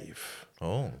Cave.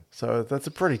 Oh. So that's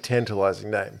a pretty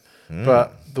tantalizing name.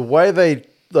 But the way they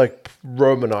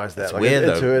Romanize that, where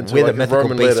the mythical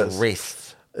Roman beast letters,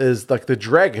 rests, is like the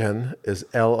dragon is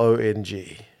Long.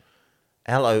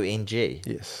 Long.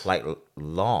 Yes. Like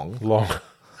long.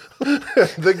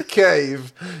 The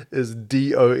cave is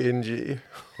Dong.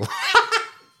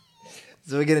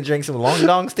 So we're going to drink some long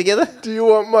dongs together? Do you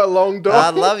want my long dong?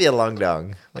 I love your long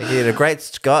dong. We get a great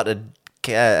Scott.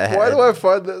 Why do I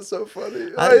find that so funny?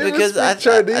 Because I speak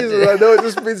Chinese and I know it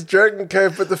just means dragon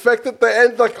cave, but the fact that they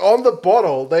end on the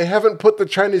bottle, they haven't put the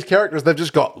Chinese characters. They've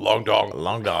just got long dong.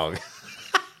 Long dong.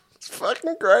 It's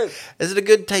fucking great. Is it a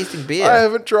good tasting beer? I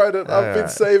haven't tried it. I've been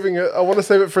saving it. I want to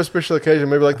save it for a special occasion,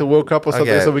 maybe like the World Cup or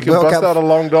something, so we can bust out a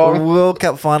long dong. World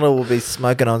Cup final will be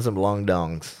smoking on some long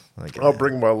dongs. I'll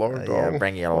bring my long dong.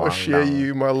 Bring your long dong. I'll share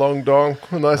you my long dong.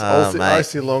 A nice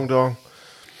icy long dong.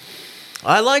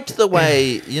 I liked the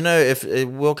way, if a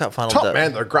World Cup final... Top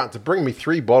man, though, Grant, to bring me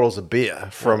 3 bottles of beer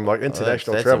from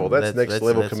international travel. That's next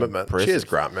level commitment. Impressive. Cheers,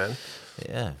 Grant, man.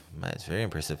 Yeah, mate, it's very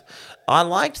impressive. I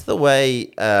liked the way,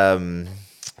 God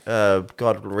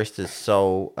rest his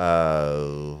soul,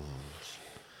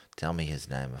 tell me his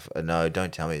name. No,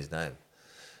 don't tell me his name.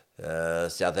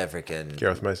 South African...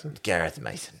 Gareth Mason.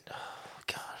 Oh,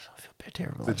 God, I feel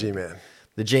terrible. The G-Man.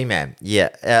 The G-Man,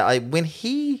 yeah. When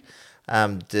he...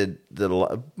 did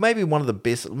maybe one of the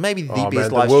best, maybe the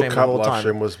best live stream of all time. The World Cup live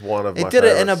stream was one of my favorites. It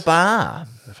did it in a bar.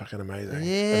 They're fucking amazing.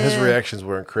 Yeah. And his reactions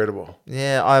were incredible.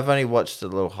 Yeah, I've only watched the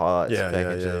little highlights.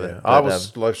 Yeah. I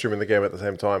was live streaming the game at the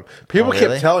same time. People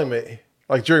kept telling me,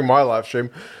 during my live stream,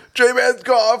 G-Man's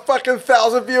got a fucking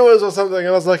 1,000 viewers or something. And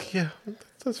I was like, yeah,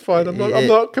 that's fine. I'm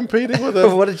not competing with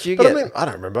it. What did you get? I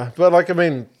don't remember. But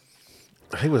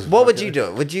he was. What would you do?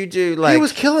 Would you do He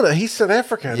was killing it. He's South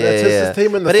African. Yeah, that's his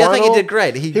team in the final. I think he did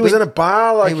great. He was in a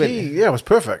bar. It was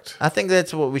perfect. I think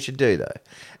that's what we should do though.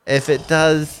 if it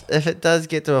does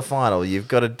get to a final, you've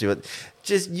got to do it.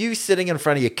 Just you sitting in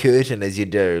front of your curtain as you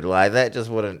do, like that just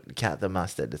wouldn't cut the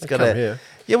mustard. It's got to. Come here.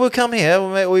 Yeah, we'll come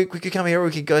here. We could come here.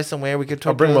 We could go somewhere. We could talk.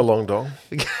 I'll bring my long dong.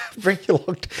 Bring your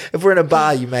long. If we're in a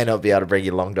bar, you may not be able to bring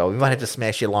your long dong. We might have to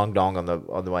smash your long dong on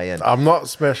the way in. I'm not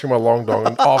smashing my long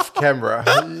dong off camera.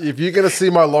 If you're going to see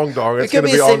my long dong, it's going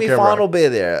to be be a on camera. semi-final beer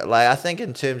there. Like I think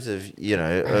in terms of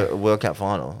a World Cup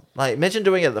final. Like imagine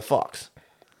doing it at the Fox.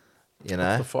 You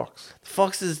know, The Fox.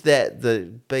 Fox is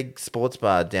the big sports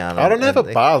bar down. I don't have a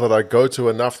bar that I go to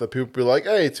enough that people be like,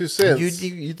 "Hey, 2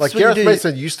 cents." Like Gareth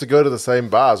Mason used to go to the same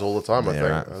bars all the time. I think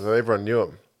right. so everyone knew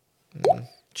him.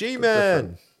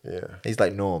 G-Man. Yeah, He's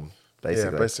like Norm,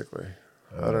 basically. Yeah, basically.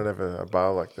 I don't have a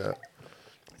bar like that.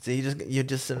 So you're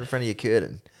just sitting in front of your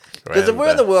curtain. Because if we're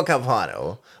in the World Cup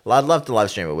final, well, I'd love to live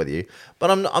stream it with you,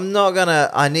 but I'm not gonna.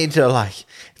 I need to like.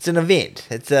 It's an event.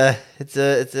 It's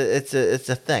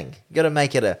a thing. You got to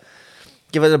make it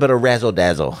give it a bit of razzle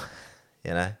dazzle,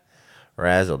 you know,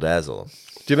 razzle dazzle.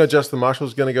 Do you know Justin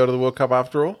Marshall's going to go to the World Cup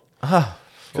after all? Because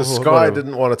Oh, Sky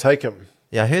didn't want to take him,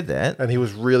 yeah, I heard that. and he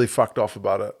was really fucked off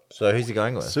about it. So who's he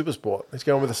going with? Supersport. He's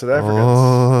going with the South Africans.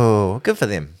 Oh, good for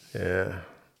them. Yeah.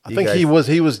 I You think guys-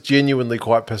 he was genuinely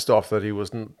quite pissed off that he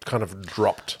was kind of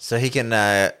dropped. So he can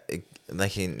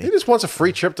He just wants a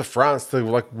free trip to France to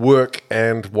like work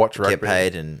and watch rugby. get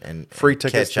paid and Free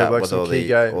tickets catch to, up like, with some all key the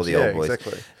games. all the Yeah, old boys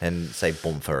exactly. and say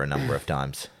Bumfer a number of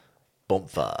times.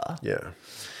 Bumfer. Yeah.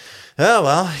 Oh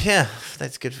well, yeah,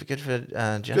 that's good for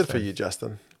Justin. Good for you,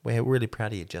 Justin. We're really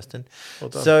proud of you, Justin. Well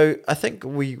done. So I think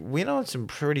we went on some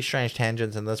pretty strange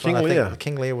tangents in this King one. I Lear. think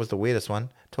King Lear was the weirdest one.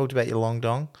 Talked about your long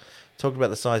dong. Talked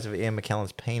about the size of Ian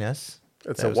McKellen's penis.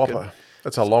 It's That a was whopper. good.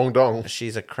 It's a long dong.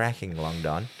 She's a cracking long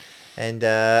don. And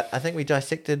I think we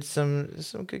dissected some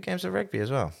good games of rugby as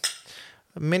well.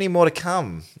 Many more to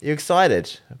come. You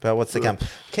excited about what's to come?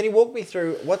 Can you walk me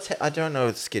through I don't know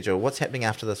the schedule. What's happening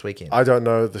after this weekend? I don't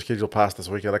know the schedule past this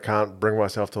weekend. I can't bring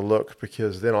myself to look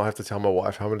because then I'll have to tell my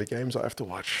wife how many games I have to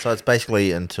watch. So it's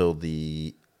basically until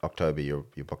the October you're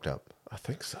booked up. I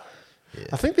think so. Yeah.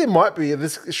 I think there might be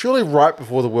surely right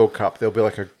before the World Cup there'll be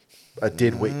like a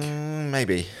dead week.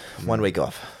 Maybe 1 week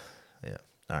off. Yeah.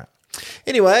 All right.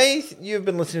 Anyway, you've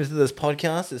been listening to this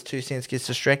podcast. It's 2 Cents Gets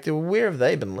Distracted. Where have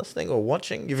they been listening or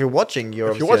watching? If you're watching,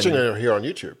 If you're watching it here on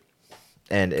YouTube,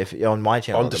 and if you're on my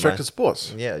channel, on Distracted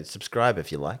Sports, yeah, subscribe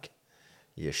if you like.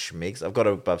 You schmeeks. I've got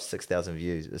above 6,000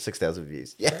 views. 6,000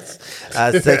 views. Yes.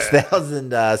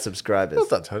 6,000 subscribers. well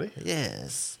done, Tony.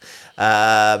 Yes.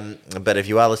 But if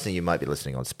you are listening, you might be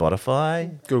listening on Spotify,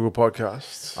 Google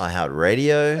Podcasts,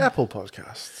 iHeartRadio, Apple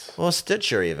Podcasts, or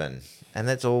Stitcher even. And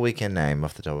that's all we can name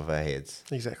off the top of our heads.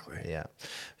 exactly. Yeah.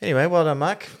 Anyway, well done,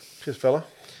 Mark. Cheers, fella.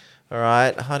 All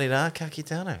right. Harida,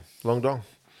 kakitano. Long dong.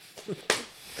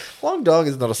 Long dog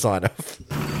is not a sign off.